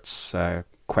Albert's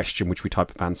question, which we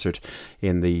type of answered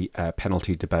in the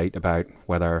penalty debate about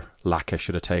whether Laka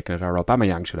should have taken it or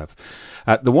Aubameyang should have.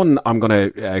 The one I'm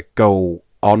going to go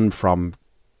on from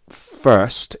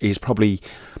first is probably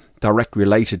direct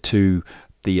related to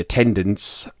the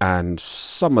attendance and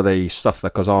some of the stuff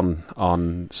that goes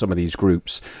on some of these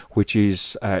groups, which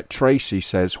is Tracy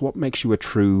says, what makes you a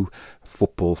true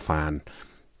football fan?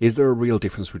 Is there a real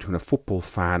difference between a football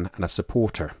fan and a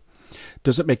supporter?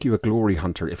 Does it make you a glory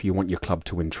hunter if you want your club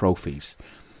to win trophies?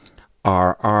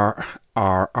 Or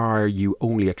are you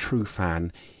only a true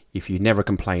fan if you never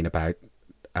complain about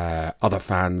other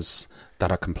fans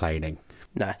that are complaining?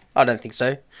 No, I don't think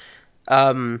so.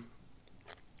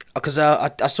 Because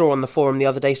I saw on the forum the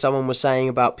other day someone was saying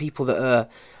about people that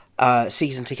are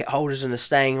season ticket holders and are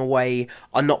staying away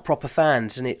are not proper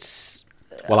fans, and it's...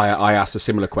 Well, I asked a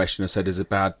similar question. I said, is it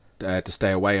bad to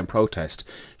stay away and protest?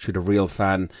 Should a real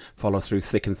fan follow through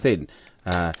thick and thin?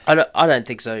 I don't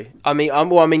think so.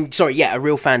 A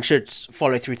real fan should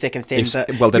follow through thick and thin.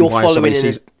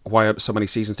 Why are so many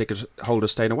season ticket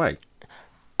holders staying away?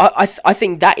 I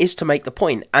think that is to make the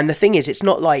point. And the thing is, it's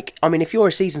not like, I mean, if you're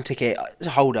a season ticket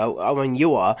holder, I mean,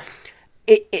 you are,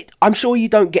 I'm sure you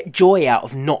don't get joy out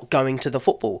of not going to the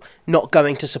football, not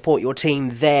going to support your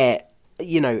team there,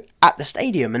 at the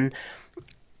stadium. And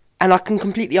I can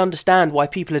completely understand why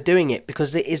people are doing it,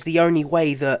 because it is the only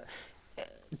way that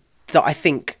I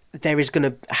think there is going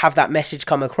to have that message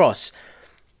come across.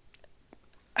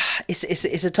 It's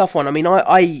a tough one. I mean,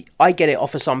 I get it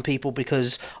off of some people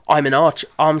because I'm an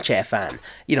armchair fan.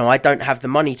 I don't have the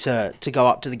money to go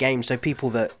up to the game. So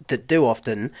people that do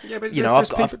often, yeah, but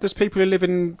there's people who live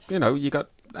in, you got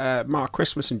Mark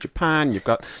Christmas in Japan. You've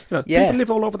got, people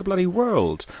live all over the bloody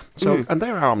world. So and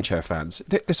they're armchair fans.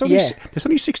 There's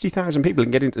only 60,000 people who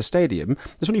can get into the stadium.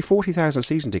 There's only 40,000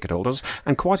 season ticket holders,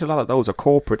 and quite a lot of those are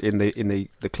corporate in the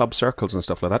club circles and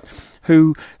stuff like that,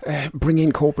 who bring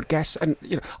in corporate guests. And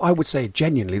I would say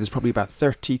genuinely, there's probably about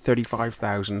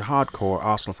 35,000 hardcore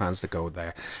Arsenal fans that go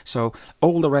there. So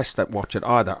all the rest that watch it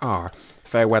either are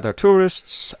fair weather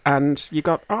tourists, and you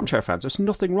got armchair fans. There's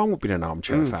nothing wrong with being an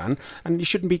armchair fan, and you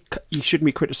shouldn't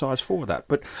be criticised for that.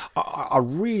 But I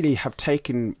really have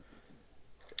taken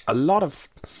a lot of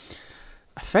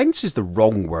offence is the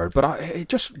wrong word, but it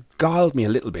just guiled me a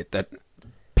little bit that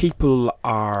people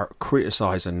are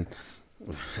criticising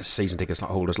season ticket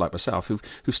holders like myself who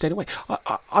stayed away.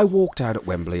 I walked out at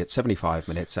Wembley at 75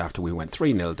 minutes after we went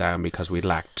 3-0 down because we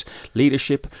lacked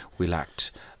leadership, we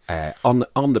lacked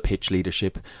on the pitch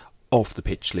leadership, off the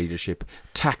pitch leadership,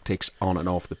 tactics on and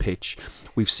off the pitch.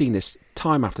 We've seen this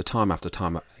time after time after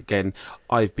time again.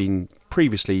 I've been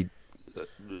previously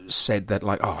said that,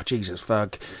 like, oh Jesus,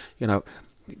 Ferg,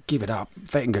 give it up.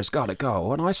 Wenger's got to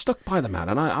go. And I stuck by the man,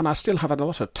 and I still have a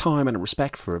lot of time and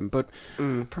respect for him. But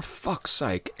for fuck's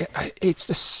sake, it's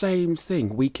the same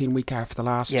thing week in, week out for the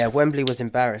last... Yeah, Wembley was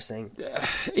embarrassing.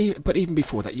 But even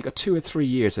before that, you got 2 or 3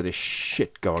 years of this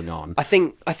shit going on. I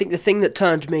think the thing that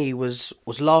turned me was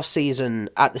last season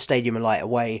at the Stadium of Light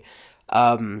away.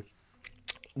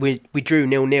 We drew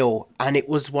 0-0, and it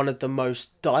was one of the most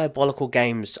diabolical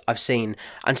games I've seen.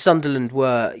 And Sunderland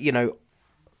were,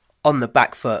 on the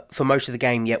back foot for most of the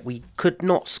game, yet we could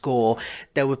not score.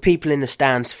 There were people in the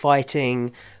stands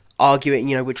fighting, arguing,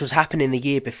 which was happening the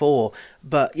year before.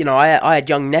 But, I had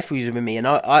young nephews with me, and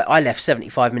I left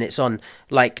 75 minutes on.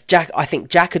 Like, I think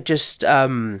Jack had just...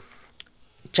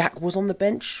 Jack was on the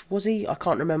bench, was he? I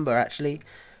can't remember, actually.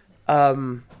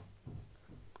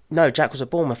 No, Jack was at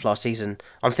Bournemouth last season.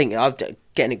 I'm thinking, I'm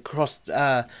getting it crossed.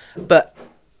 But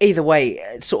either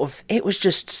way, it was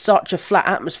just such a flat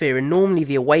atmosphere. And normally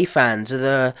the away fans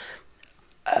are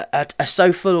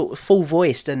so full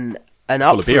voiced and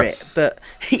up for it. But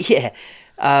yeah,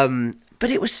 but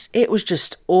it was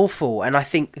just awful. And I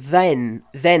think then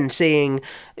seeing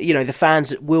the fans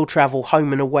that will travel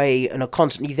home and away and are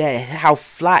constantly there, how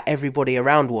flat everybody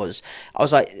around was, I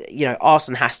was like,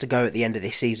 Arsene has to go at the end of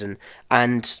this season,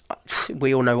 and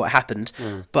we all know what happened.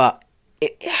 But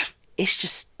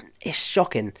it's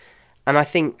shocking, and I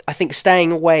think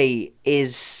staying away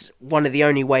is one of the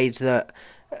only ways that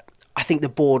I think the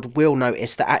board will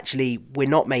notice that actually we're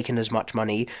not making as much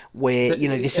money.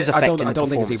 This is affecting. I don't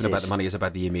think it's even about the money; it's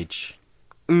about the image.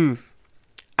 And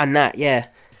that, yeah.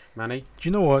 Manny, do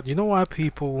you know what? You know why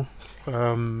people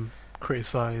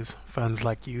criticize fans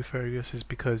like you, Fergus, is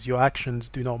because your actions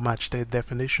do not match their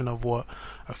definition of what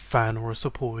a fan or a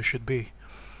supporter should be.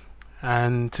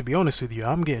 And to be honest with you,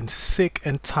 I'm getting sick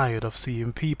and tired of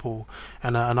seeing people,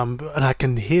 and I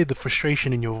can hear the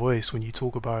frustration in your voice when you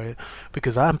talk about it,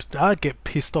 because I get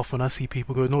pissed off when I see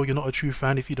people go, no, you're not a true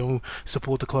fan if you don't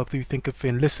support the club through thick and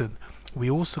thin. Listen, we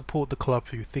all support the club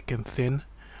through thick and thin,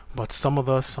 but some of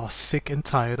us are sick and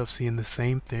tired of seeing the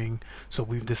same thing, so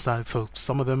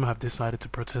some of them have decided to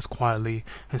protest quietly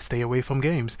and stay away from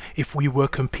games. If we were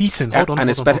competing, hold on.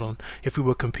 If we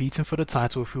were competing for the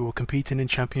title, if we were competing in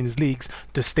Champions Leagues,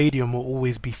 the stadium will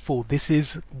always be full. This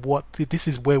is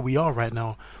where we are right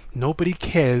now. Nobody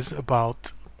cares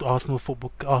about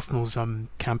Arsenal's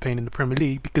campaign in the Premier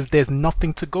League because there's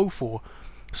nothing to go for.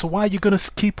 So why are you going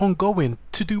to keep on going?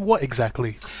 To do what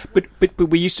exactly? But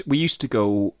we used to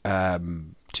go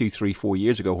 2, 3, 4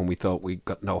 years ago when we thought we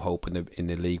got no hope in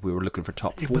the league. We were looking for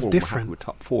top 4. It was different. With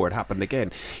top 4, it happened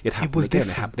again. It happened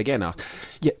different. It happened again.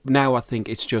 Yeah, now I think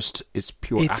it's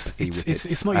pure apathy.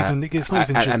 It's not even just.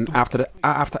 And after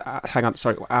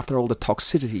all the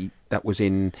toxicity that was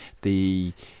in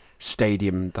the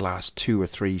stadium the last 2 or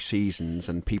 3 seasons,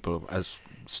 and people, as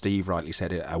Steve rightly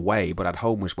said, it away, but at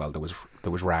home as well, there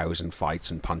was rows and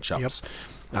fights and punch-ups.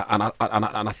 Yep. And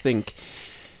I think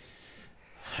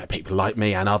people like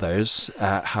me and others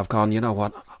have gone, you know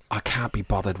what, I can't be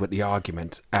bothered with the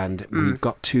argument, and we've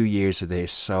got 2 years of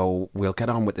this, so we'll get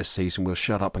on with this season, we'll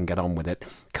shut up and get on with it.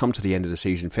 Come to the end of the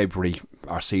season, February,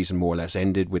 our season more or less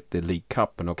ended with the League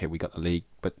Cup, and okay, we got the league,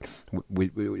 but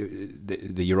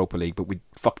the Europa League, but we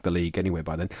fucked the league anyway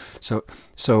by then.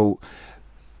 So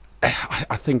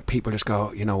I think people just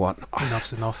go, you know what?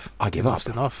 Enough's enough. I give up.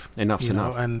 Enough's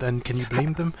enough. And can you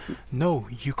blame them? No,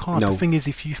 you can't. No. The thing is,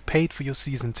 if you've paid for your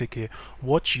season ticket,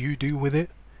 what you do with it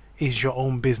is your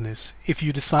own business. If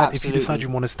you decide you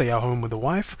want to stay at home with a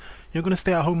wife, you're going to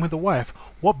stay at home with a wife.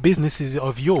 What business is it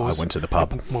of yours? I went to the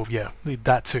pub. Well, yeah,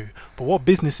 that too. But what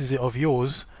business is it of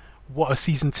yours what a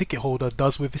season ticket holder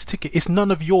does with his ticket? It's none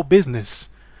of your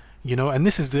business. And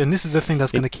this is the thing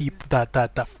that's going to keep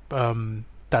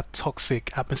that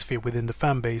toxic atmosphere within the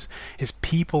fan base, is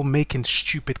people making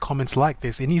stupid comments like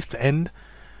this. It needs to end,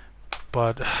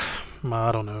 but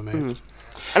I don't know, man.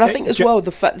 And I think as well,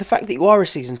 the fact that you are a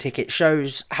season ticket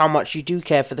shows how much you do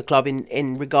care for the club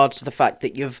in regards to the fact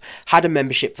that you've had a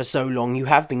membership for so long, you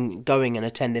have been going and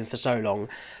attending for so long,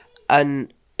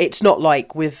 and it's not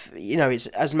like it's,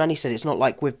 as Manny said, it's not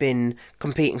like we've been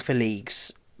competing for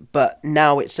leagues, but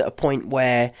now it's at a point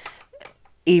where,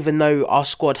 even though our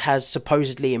squad has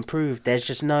supposedly improved, there's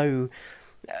just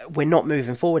we're not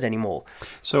moving forward anymore.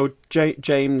 So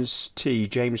James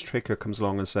Tricker comes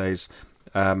along and says,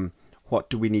 what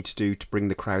do we need to do to bring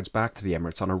the crowds back to the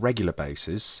Emirates on a regular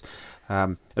basis?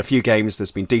 A few games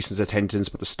there's been decent attendance,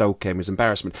 but the Stoke game is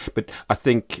embarrassment. But I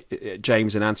think,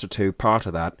 James, in answer to part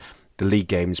of that, the league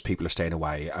games, people are staying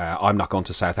away. I'm not going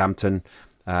to Southampton.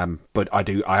 But I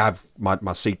have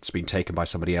my seat's been taken by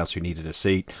somebody else who needed a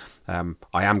seat.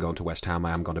 I am going to West Ham,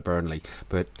 I am going to Burnley,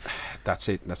 but that's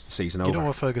it. That's the season over. You know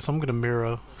what, Fergus? I'm going to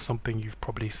mirror something you've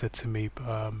probably said to me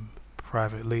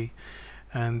privately,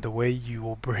 and the way you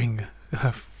will bring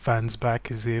fans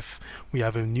back is if we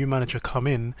have a new manager come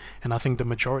in, and I think the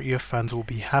majority of fans will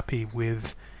be happy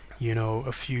with,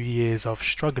 a few years of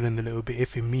struggling a little bit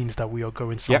if it means that we are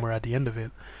going somewhere at the end of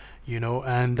it.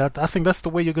 And that I think that's the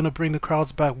way you're going to bring the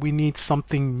crowds back. We need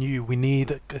something new. We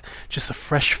need just a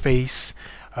fresh face.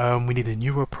 We need a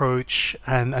new approach,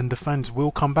 and the fans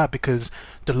will come back, because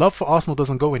the love for Arsenal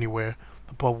doesn't go anywhere,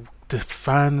 but the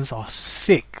fans are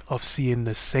sick of seeing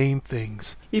the same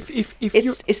things.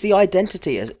 It's the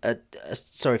identity.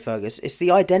 Sorry, Fergus. It's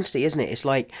the identity, isn't it? It's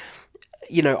like,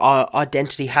 our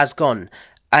identity has gone.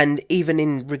 And even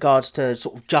in regards to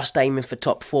sort of just aiming for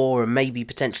top four and maybe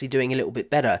potentially doing a little bit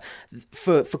better,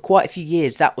 for quite a few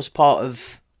years, that was part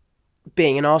of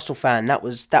being an Arsenal fan. That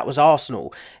was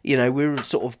Arsenal. We were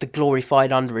sort of the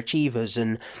glorified underachievers,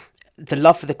 and the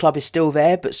love for the club is still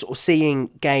there. But sort of seeing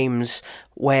games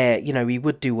where we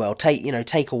would do well,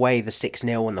 take away the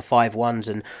 6-0 and the 5-1s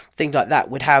and things like that,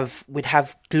 we'd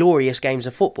have glorious games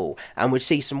of football, and we'd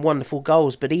see some wonderful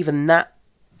goals. But even that,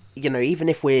 even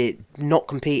if we're not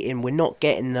competing, we're not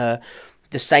getting the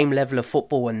same level of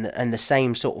football and the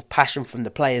same sort of passion from the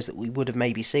players that we would have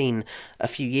maybe seen a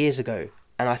few years ago.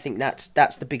 And I think that's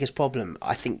the biggest problem.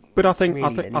 I think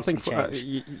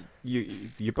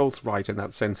you're both right in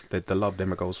that sense that the love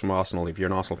never goes from Arsenal. If you're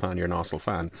an Arsenal fan, you're an Arsenal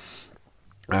fan.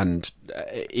 And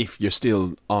if you're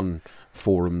still on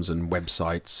forums and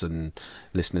websites and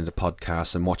listening to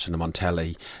podcasts and watching them on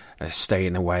telly,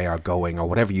 staying away or going or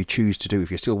whatever you choose to do, if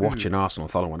you're still watching Arsenal,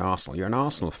 following Arsenal, you're an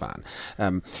Arsenal fan.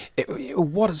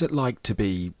 What is it like to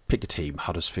pick a team,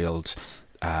 Huddersfield,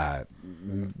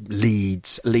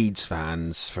 Leeds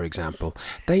fans, for example?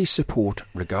 They support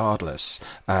regardless,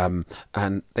 and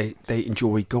they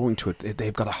enjoy going to it.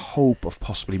 They've got a hope of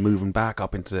possibly moving back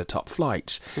up into the top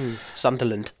flight.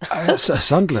 Sunderland.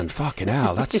 Sunderland, fucking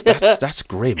hell, that's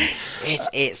grim.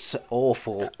 It's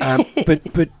awful.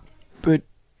 But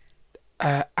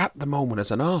at the moment,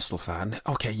 as an Arsenal fan,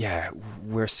 okay, yeah,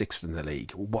 we're sixth in the league.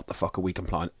 What the fuck are we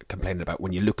complaining about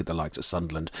when you look at the likes of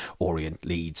Sunderland, Orient,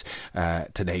 Leeds,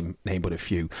 to name but a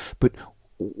few? But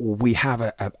we have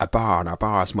a bar, and our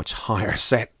bar is much higher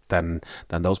set than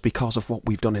those because of what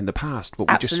we've done in the past.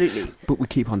 But Absolutely. But we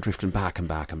keep on drifting back and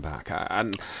back and back.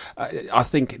 And I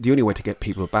think the only way to get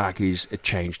people back is a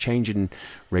change in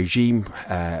regime,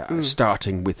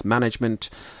 starting with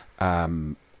management,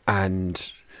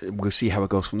 and we'll see how it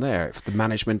goes from there. If the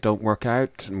management don't work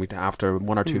out, and after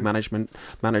one or two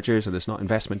managers, and there's not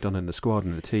investment done in the squad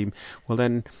and the team, well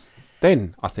then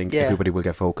I think everybody will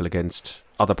get vocal against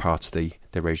other parts of the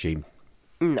regime.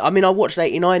 I mean, I watched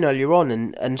 89 earlier on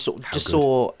and sort of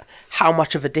saw how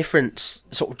much of a difference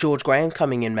sort of George Graham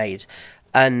coming in made,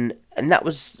 and that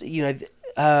was I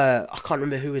can't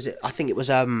remember who was it. I think it was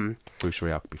Bruce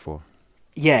Rioch before.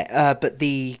 Yeah, but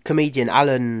the comedian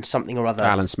Alan something or other.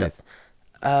 Alan Smith.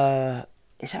 Is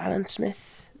it Alan Smith?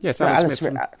 Yes, Alan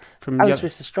Smith. From Alan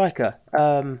Smith's the striker.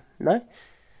 No?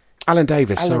 Alan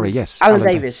Davis, yes. Alan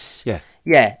Davis. Yeah.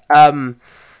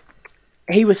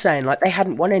 He was saying, like, they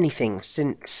hadn't won anything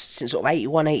since sort of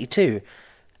 81, 82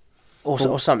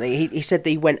 or something. He said that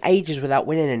he went ages without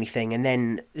winning anything, and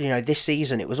then this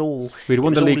season it was all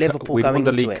Liverpool. We'd won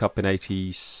the League Cup in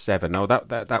 '87. No,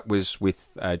 that was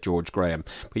with George Graham.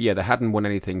 But yeah, they hadn't won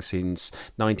anything since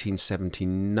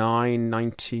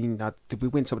 1979. Did we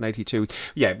win something in '82?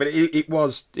 Yeah, but it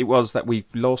was that we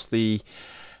lost the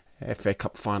FA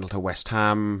Cup final to West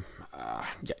Ham.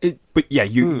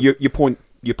 Your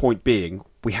point being,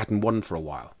 we hadn't won for a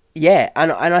while. Yeah,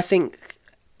 and I think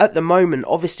at the moment,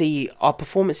 obviously, our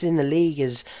performance in the league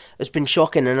has been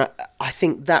shocking, and I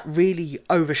think that really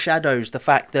overshadows the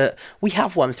fact that we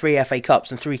have won 3 FA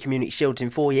Cups and 3 Community Shields in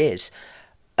 4 years.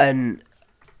 And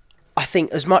I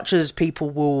think as much as people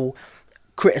will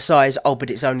criticise, but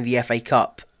it's only the FA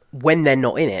Cup, when they're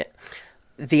not in it,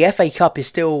 the FA Cup is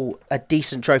still a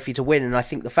decent trophy to win, and I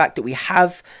think the fact that we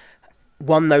have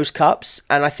won those cups,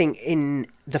 and I think in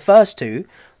the first two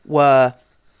were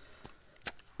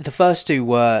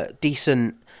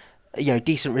decent,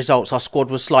 decent results. Our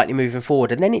squad was slightly moving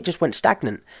forward, and then it just went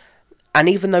stagnant. And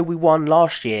even though we won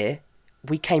last year,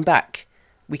 we came back.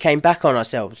 We came back on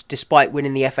ourselves despite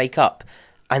winning the FA Cup,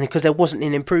 and because there wasn't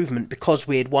an improvement because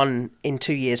we had won in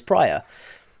 2 years prior.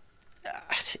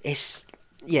 Things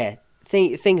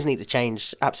need to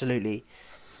change, absolutely.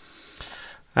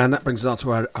 And that brings us on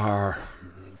to our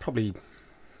probably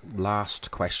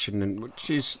last question, which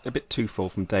is a bit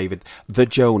twofold, from David the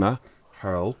Jonah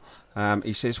Hurl.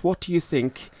 He says, what do you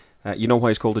think You know why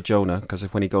he's called a Jonah? Because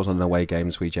when he goes on away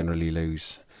games, we generally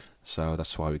lose. So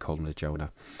that's why we call him a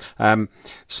Jonah.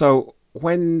 So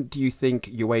when do you think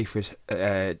UEFA...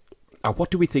 what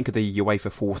do we think of the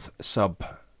UEFA fourth sub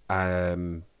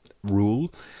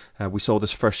rule? We saw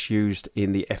this first used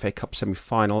in the FA Cup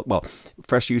semi-final. Well,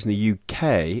 first used in the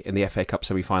UK in the FA Cup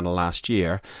semi-final last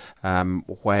year,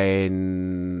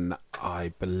 when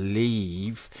I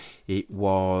believe it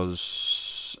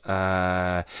was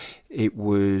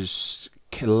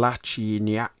Kelechi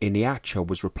Iheanacho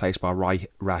was replaced by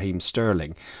Raheem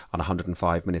Sterling on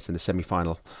 105 minutes in the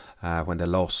semi-final when they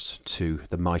lost to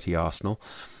the mighty Arsenal,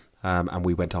 and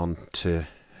we went on to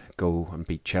go and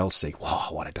beat Chelsea. Wow,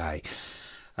 what a day!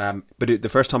 But the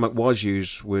first time it was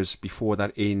used was before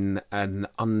that in an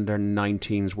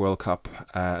under-19s World Cup.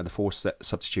 The fourth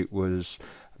substitute was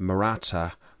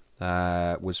Morata,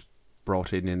 was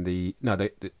brought in the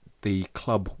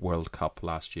Club World Cup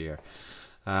last year.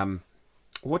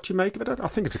 What do you make of it? I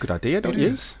think it's a good idea, don't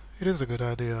you? It is a good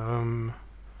idea.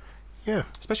 Yeah.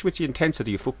 Especially with the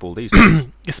intensity of football these days.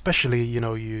 Especially,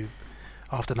 you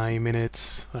after 90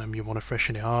 minutes, you want to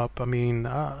freshen it up. I mean,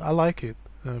 I like it.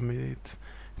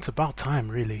 It's about time,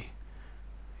 really.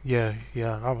 Yeah,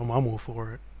 I'm all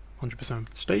for it, 100%.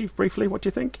 Steve, briefly, what do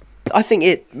you think? I think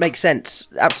it makes sense,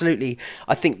 absolutely.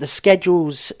 I think the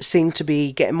schedules seem to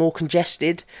be getting more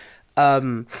congested.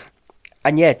 And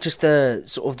yeah, just the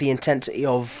sort of the intensity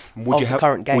of the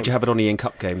current game. Would you have it only in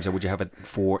cup games, or would you have it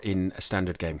in a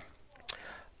standard game?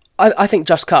 I think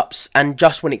just cups, and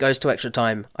just when it goes to extra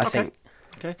time, I think.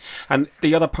 Okay. And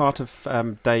the other part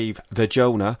of Dave, the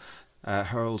Jonah,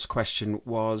 Hurl's question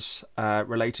was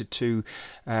related to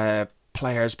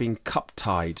players being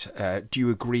cup-tied. Do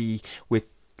you agree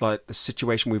with the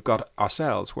situation we've got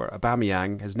ourselves, where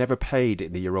Aubameyang has never played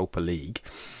in the Europa League,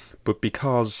 but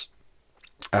because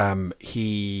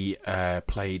he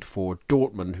played for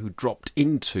Dortmund, who dropped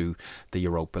into the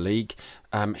Europa League,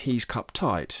 he's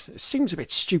cup-tied? It seems a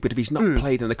bit stupid if he's not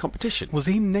played in the competition. Was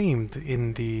he named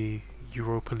in the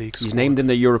Europa League squad? He's named in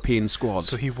the European squad.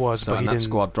 So he was, but he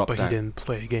didn't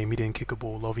play a game. He didn't kick a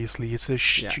ball. Obviously, it's a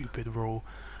stupid rule.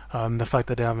 The fact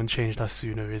that they haven't changed that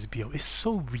sooner is beyond. It's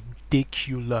so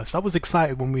ridiculous. I was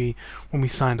excited when we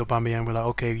signed Aubameyang. We're like,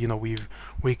 okay,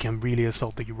 we can really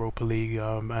assault the Europa League,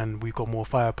 and we've got more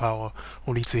firepower.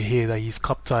 Only to hear that he's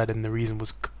cup tied, and the reason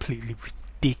was completely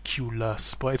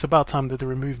ridiculous. But it's about time that they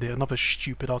removed it. Another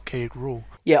stupid archaic rule.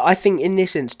 Yeah, I think in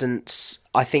this instance,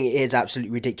 I think it is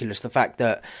absolutely ridiculous. The fact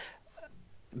that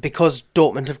because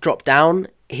Dortmund have dropped down,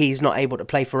 he's not able to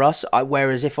play for us.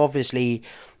 Whereas if obviously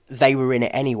they were in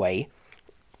it anyway,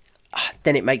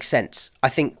 then it makes sense. I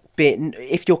think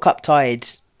if you're cup tied,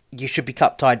 you should be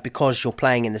cup tied because you're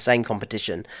playing in the same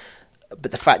competition.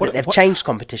 But the fact that they've changed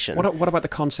competition. What about the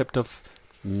concept of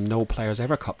no players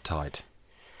ever cup tied?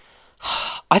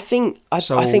 I think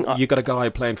you got a guy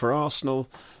playing for Arsenal,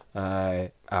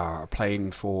 or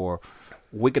playing for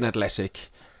Wigan Athletic,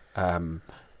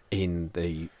 in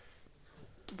the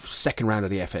second round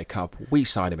of the FA Cup. We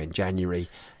sign him in January,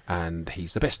 and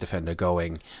he's the best defender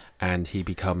going, and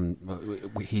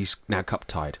he's now cup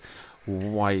tied.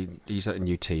 Why? He's at a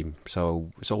new team,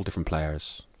 so it's all different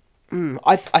players.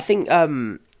 I think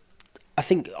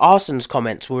Arsenal's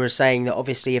comments were saying that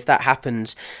obviously if that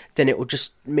happens, then it will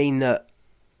just mean that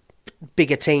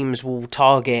bigger teams will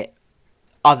target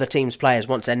other teams' players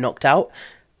once they're knocked out,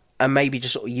 and maybe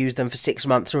just sort of use them for 6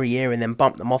 months or a year and then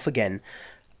bump them off again.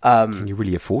 Can you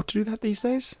really afford to do that these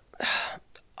days?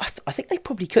 I think they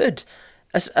probably could.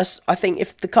 I think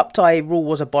if the cup tie rule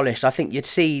was abolished, I think you'd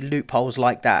see loopholes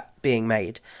like that being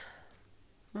made.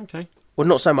 Okay. Well,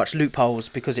 not so much loopholes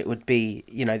because it would be,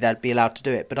 they'd be allowed to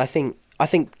do it. But I think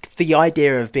the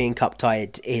idea of being cup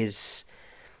tied is,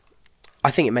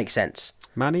 I think it makes sense.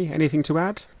 Manny, anything to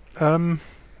add?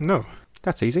 No.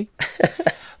 That's easy.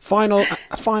 Final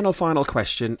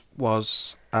question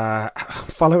was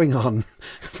following on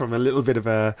from a little bit of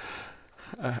a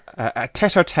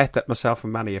tete-a-tete that myself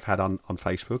and Manny have had on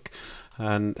Facebook,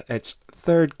 and it's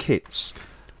third kits.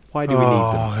 Why do we need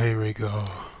them? Oh, here we go.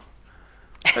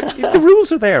 The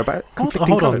rules are there about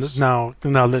conflicting colours. Now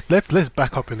let's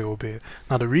back up a little bit.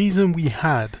 Now, the reason we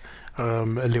had a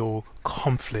little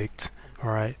conflict, all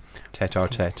right?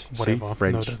 Tete-a-tete. Whatever. See?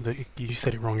 French. No, you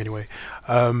said it wrong anyway.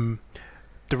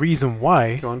 The reason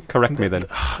why... Go on, correct me then.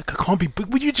 I can't be...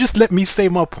 Would you just let me say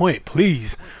my point,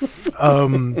 please?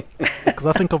 Because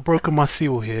I think I've broken my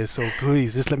seal here, so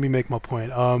please, just let me make my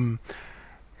point.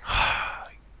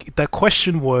 The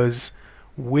question was,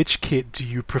 which kit do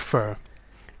you prefer?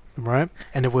 Right?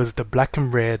 And it was the black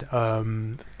and red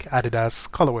Adidas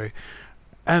colorway.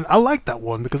 And I like that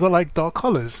one because I like dark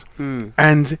colors.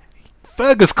 And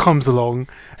Fergus comes along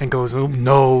and goes, oh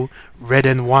no, red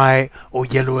and white or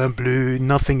yellow and blue,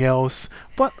 nothing else.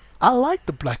 But I like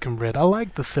the black and red. I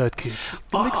like the third kits. It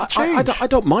makes a change. I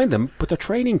don't mind them, but they're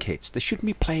training kits. They shouldn't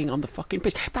be playing on the fucking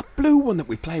pitch. That blue one that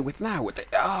we play with now,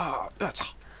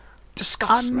 that's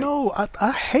disgusts me. I know.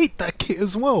 I hate that kit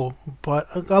as well, but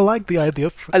I like the idea.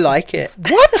 I like it.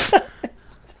 What?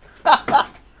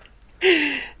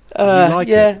 You like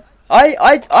it?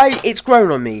 It's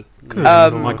grown on me. Good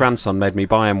My grandson made me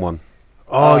buy him one.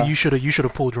 Oh, you should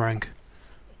have pulled rank.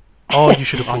 Oh, you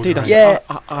should have I pulled did. rank. Yeah.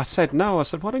 I said no. I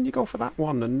said, why don't you go for that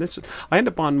one? And this, I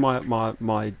ended up buying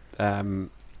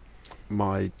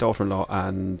my daughter-in-law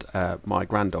and my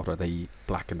granddaughter the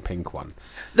black and pink one.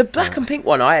 The black and pink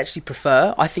one I actually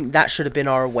prefer. I think that should have been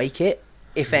our away kit,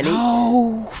 if any.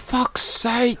 Oh, fuck's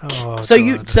sake! Oh, So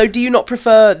God. do you not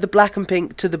prefer the black and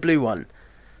pink to the blue one?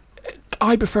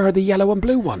 I prefer the yellow and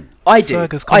blue one. I do.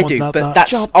 Fergus, come I on, do, that- but that-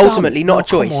 that's Job ultimately done.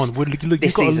 not No, a choice. Come on, you got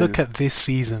to season. look at this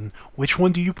season. Which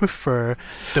one do you prefer?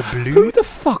 The Who blue? the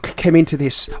fuck came into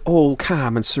this all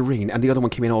calm and serene, and the other one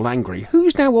came in all angry?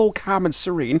 Who's now all calm and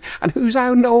serene, and who's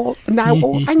now all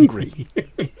angry?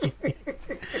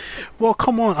 Well,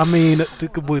 come on. I mean,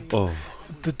 Oh.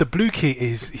 the blue kit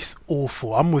is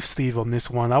awful. I'm with Steve on this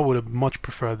one. I would have much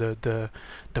preferred the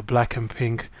black and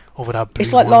pink over that blue.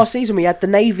 It's like one. last season we had the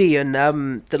navy and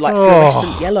the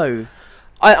fluorescent yellow.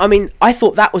 I mean, I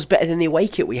thought that was better than the away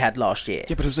kit we had last year.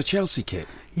 Yeah, but it was a Chelsea kit.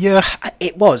 Yeah,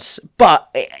 It was,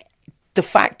 but the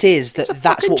fact is that It's a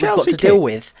that's fucking what we've got Chelsea to deal kit.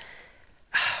 with.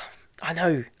 I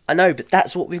know, but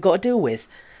that's what we've got to deal with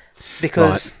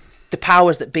because Right. the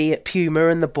powers that be at Puma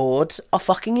and the board are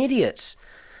fucking idiots.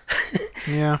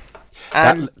 yeah.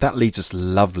 And That leads us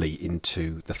lovely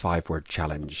into the 5-word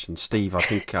challenge. And Steve, I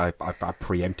think I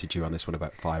preempted you on this one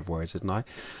about 5 words, didn't I?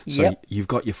 So Yep. you've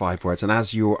got your 5 words. And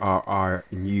as you are our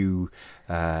new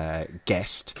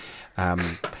guest,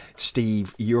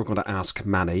 Steve, you're going to ask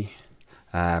Manny.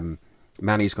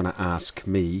 Manny's going to ask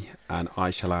me, and I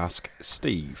shall ask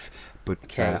Steve. But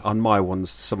Okay. on my ones,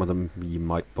 some of them you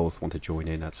might both want to join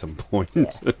in at some point.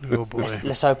 Oh boy.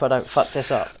 let's hope I don't fuck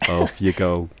this up. Off you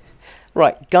go.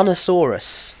 Right,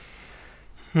 Gunnosaurus.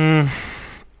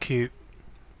 Cute.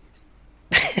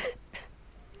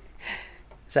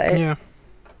 Is that it? Yeah.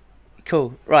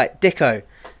 Cool. Right, Dicko.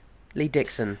 Lee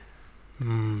Dixon.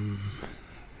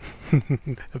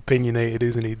 Opinionated,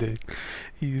 isn't he, dude?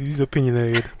 He's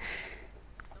opinionated.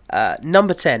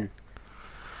 Number 10.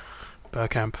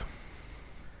 Burkamp.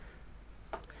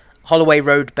 Holloway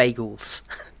Road Bagels.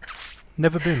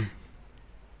 Never been.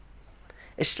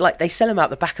 It's like they sell them out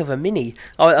the back of a Mini.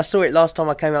 I saw it last time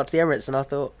I came out to the Emirates and I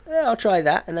thought, yeah, I'll try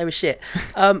that. And they were shit.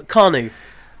 Carnu.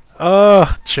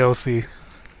 Chelsea.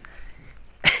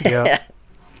 Yeah.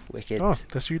 Wicked. Oh,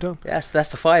 that's you done. That's the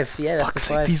 5. Yeah, that's Fuck's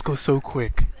the sake, 5. these go so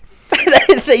quick.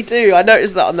 They do. I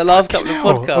noticed that on the last couple of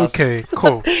podcasts. Oh, okay,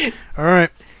 cool. All right.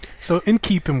 So, in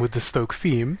keeping with the Stoke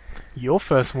theme, your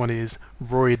first one is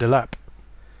Rory Delap.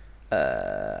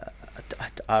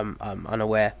 I'm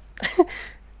unaware.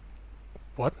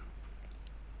 What?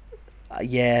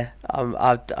 Yeah.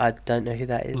 I don't know who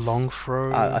that is. Long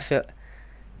throw. I feel.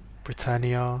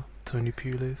 Britannia. Tony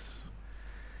Pulis.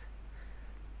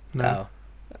 No.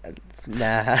 Oh.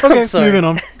 Nah. Okay, Sorry. moving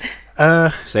on.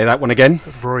 Say that one again.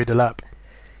 Rory Delap.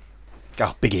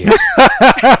 Oh, big ears.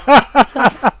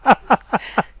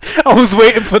 I was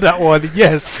waiting for that one.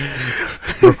 Yes.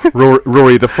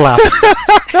 Rory the Flap.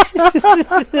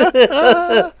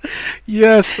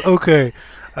 Yes. Okay.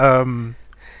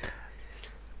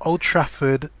 Old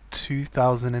Trafford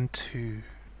 2002.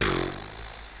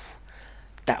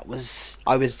 That was.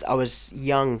 I was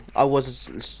young. I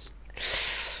was.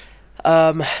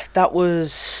 That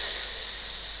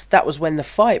was when the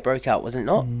fight broke out, was it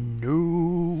not?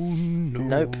 No.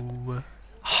 Nope.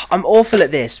 I'm awful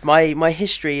at this. My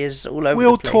history is all over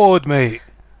Will the place. Tord, mate.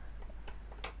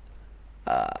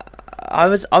 I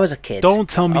was a kid. Don't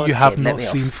tell I me was you a have kid, let not me off.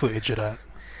 seen footage of that.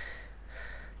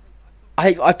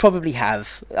 I probably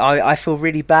have. I feel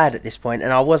really bad at this point,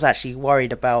 and I was actually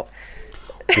worried about.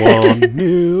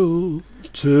 1-0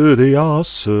 to the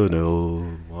Arsenal.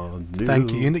 1-0.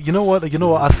 Thank you. You know what?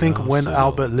 I think when Arsenal.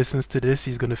 Albert listens to this,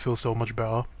 he's gonna feel so much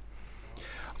better.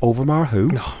 Overmar who?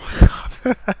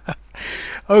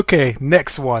 Okay,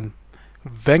 next one.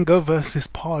 Wenger versus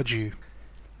Pardew.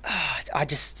 I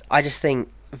just think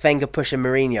Wenger pushing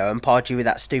Mourinho and Pardew with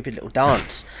that stupid little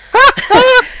dance.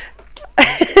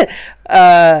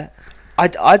 I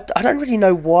don't really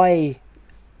know why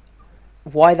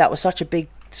that was such a big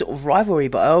sort of rivalry,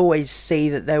 but I always see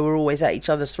that they were always at each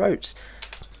other's throats.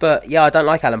 But yeah, I don't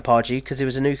like Alan Pardew because he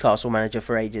was a Newcastle manager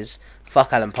for ages.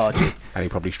 Fuck Alan Pardew. And he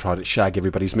probably tried to shag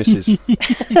everybody's missus.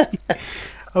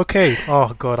 Okay.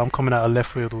 Oh god, I'm coming out of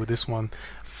left field with this one.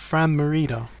 Fran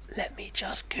Merida. Let me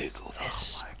just Google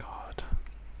this. Oh my god.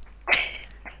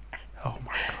 Oh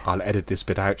my god. I'll edit this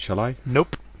bit out, shall I?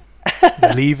 Nope.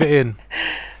 Leave it in.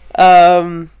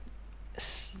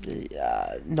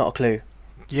 Not a clue.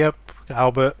 Yep,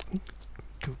 Albert.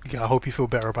 I hope you feel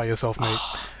better about yourself, mate.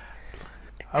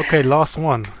 Okay, last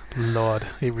one. Lord,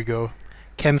 here we go.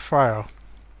 Ken Fryer.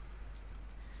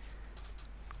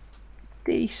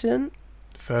 Decent.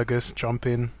 Fergus, jump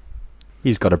in.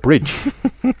 He's got a bridge.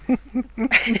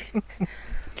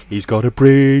 He's got a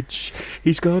bridge.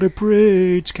 He's got a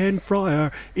bridge. Ken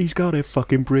Fryer. He's got a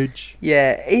fucking bridge.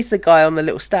 Yeah, he's the guy on the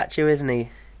little statue, isn't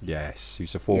he? Yes,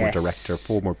 he's a former director,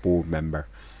 former board member.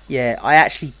 Yeah, I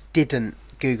actually didn't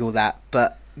Google that,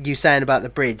 but you saying about the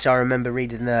bridge, I remember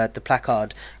reading the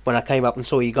placard when I came up and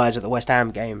saw you guys at the West Ham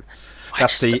game.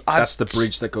 That's the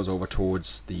bridge that goes over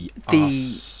towards the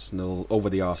Arsenal, over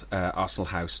the Arsenal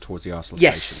house towards the Arsenal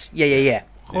station. Yeah.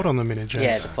 Hold on a minute, James.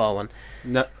 Yeah, the far one.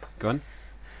 No, go on.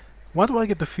 Why do I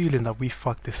get the feeling that we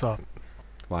fucked this up?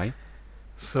 Why?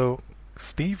 So,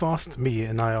 Steve asked me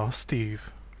and I asked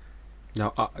Steve.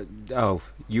 No,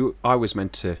 I was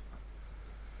meant to.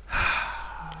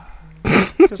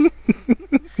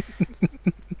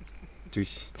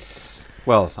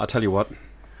 Well, I'll tell you what.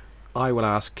 I will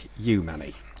ask you,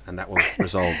 Manny, and that will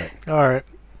resolve it. Alright.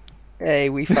 Hey,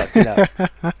 we fucked it up.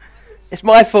 It's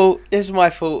my fault. It's my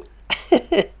fault.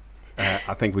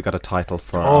 I think we got a title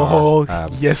for.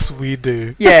 Yes, we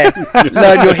do. Yeah,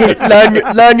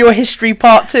 learn your history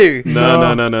part 2.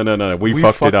 No. We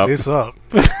fucked it up. This up.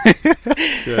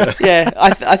 Yeah,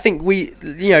 I think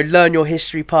learn your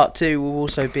history part 2 will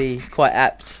also be quite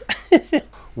apt.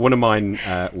 One of mine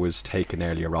was taken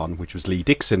earlier on, which was Lee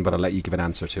Dixon, but I'll let you give an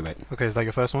answer to it. Okay, is that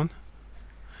your first one?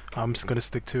 I'm just going to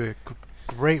stick to it.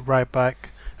 Great right back,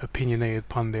 opinionated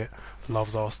pundit,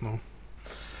 loves Arsenal.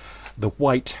 The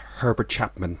white Herbert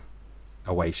Chapman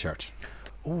away shirt.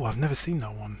 Oh, I've never seen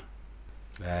that one.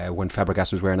 When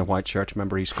Fabregas was wearing a white shirt,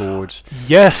 remember he scored?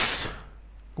 Yes!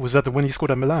 Was that the one he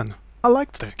scored at Milan? I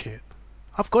liked that kit.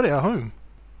 I've got it at home.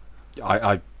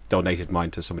 I donated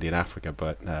mine to somebody in Africa,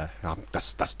 but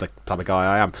that's the type of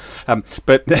guy I am.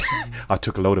 But I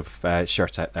took a load of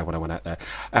shirts out there when I went out there.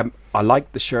 I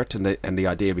liked the shirt and the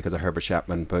idea because of Herbert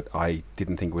Chapman, but I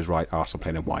didn't think it was right Arsenal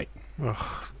playing in white.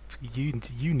 Ugh,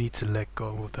 you need to let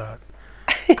go of that.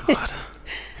 God.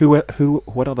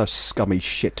 What other scummy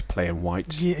shit playing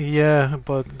white? Yeah,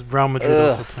 but Real Madrid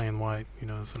also playing white,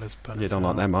 so let's balance. You don't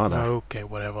like them, are they? Okay,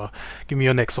 whatever. Give me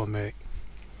your next one, mate.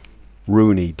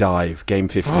 Rooney dive, game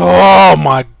 15. Oh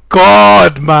my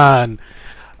god, man!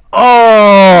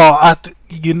 Oh,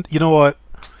 you know what?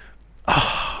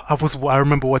 I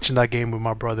remember watching that game with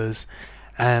my brothers,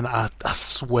 and I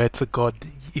swear to God,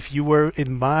 if you were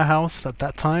in my house at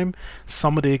that time,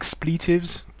 some of the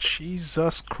expletives,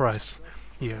 Jesus Christ,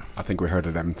 yeah. I think we heard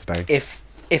of them today. If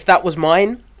that was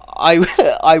mine,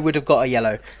 I would have got a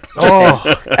yellow. Oh,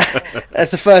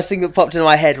 that's the first thing that popped into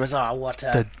my head was, what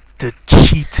a... The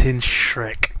cheating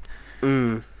Shrek.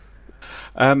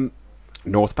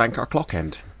 North Bank or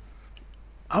Clockend?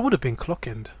 I would have been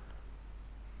Clockend.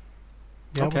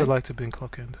 Yeah, okay. I would have liked to have been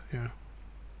Clockend, yeah.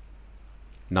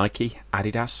 Nike,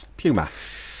 Adidas, Puma?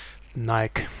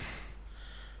 Nike.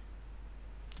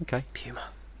 Okay. Puma,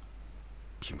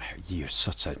 you're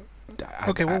such a...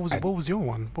 Okay, what was your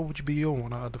one? What would be your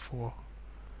one out of the 4?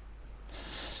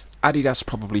 Adidas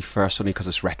probably first, only because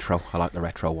it's retro. I like the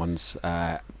retro ones.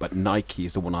 But Nike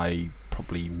is the one I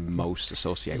probably most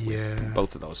associate with.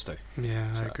 Both of those two.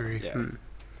 Yeah, I agree. Yeah.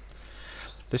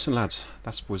 Listen, lads,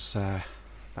 that was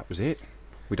it.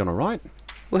 We done all right.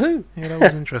 Woohoo! Yeah, that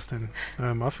was interesting.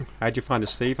 How'd you find it,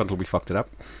 Steve? Until we fucked it up.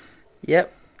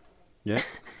 Yep. Yeah.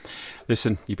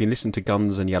 Listen, you've been listening to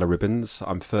Guns and Yellow Ribbons.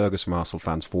 I'm Fergus from Arsenal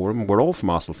Fans Forum. We're all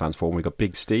from Arsenal Fans Forum. We've got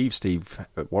Big Steve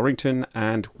Warrington,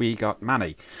 and we got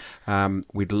Manny.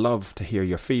 We'd love to hear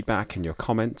your feedback and your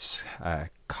comments.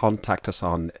 Contact us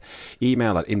on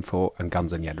email at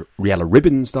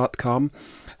info@gunsandyellowribbons.com.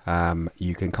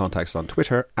 You can contact us on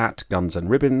Twitter at Guns and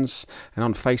Ribbons, and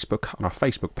on Facebook, on our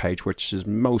Facebook page, which is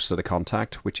most of the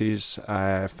contact, which is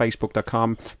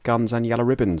facebook.com Guns and Yellow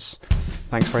Ribbons.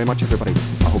 Thanks very much, everybody.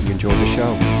 I hope you enjoyed the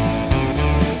show.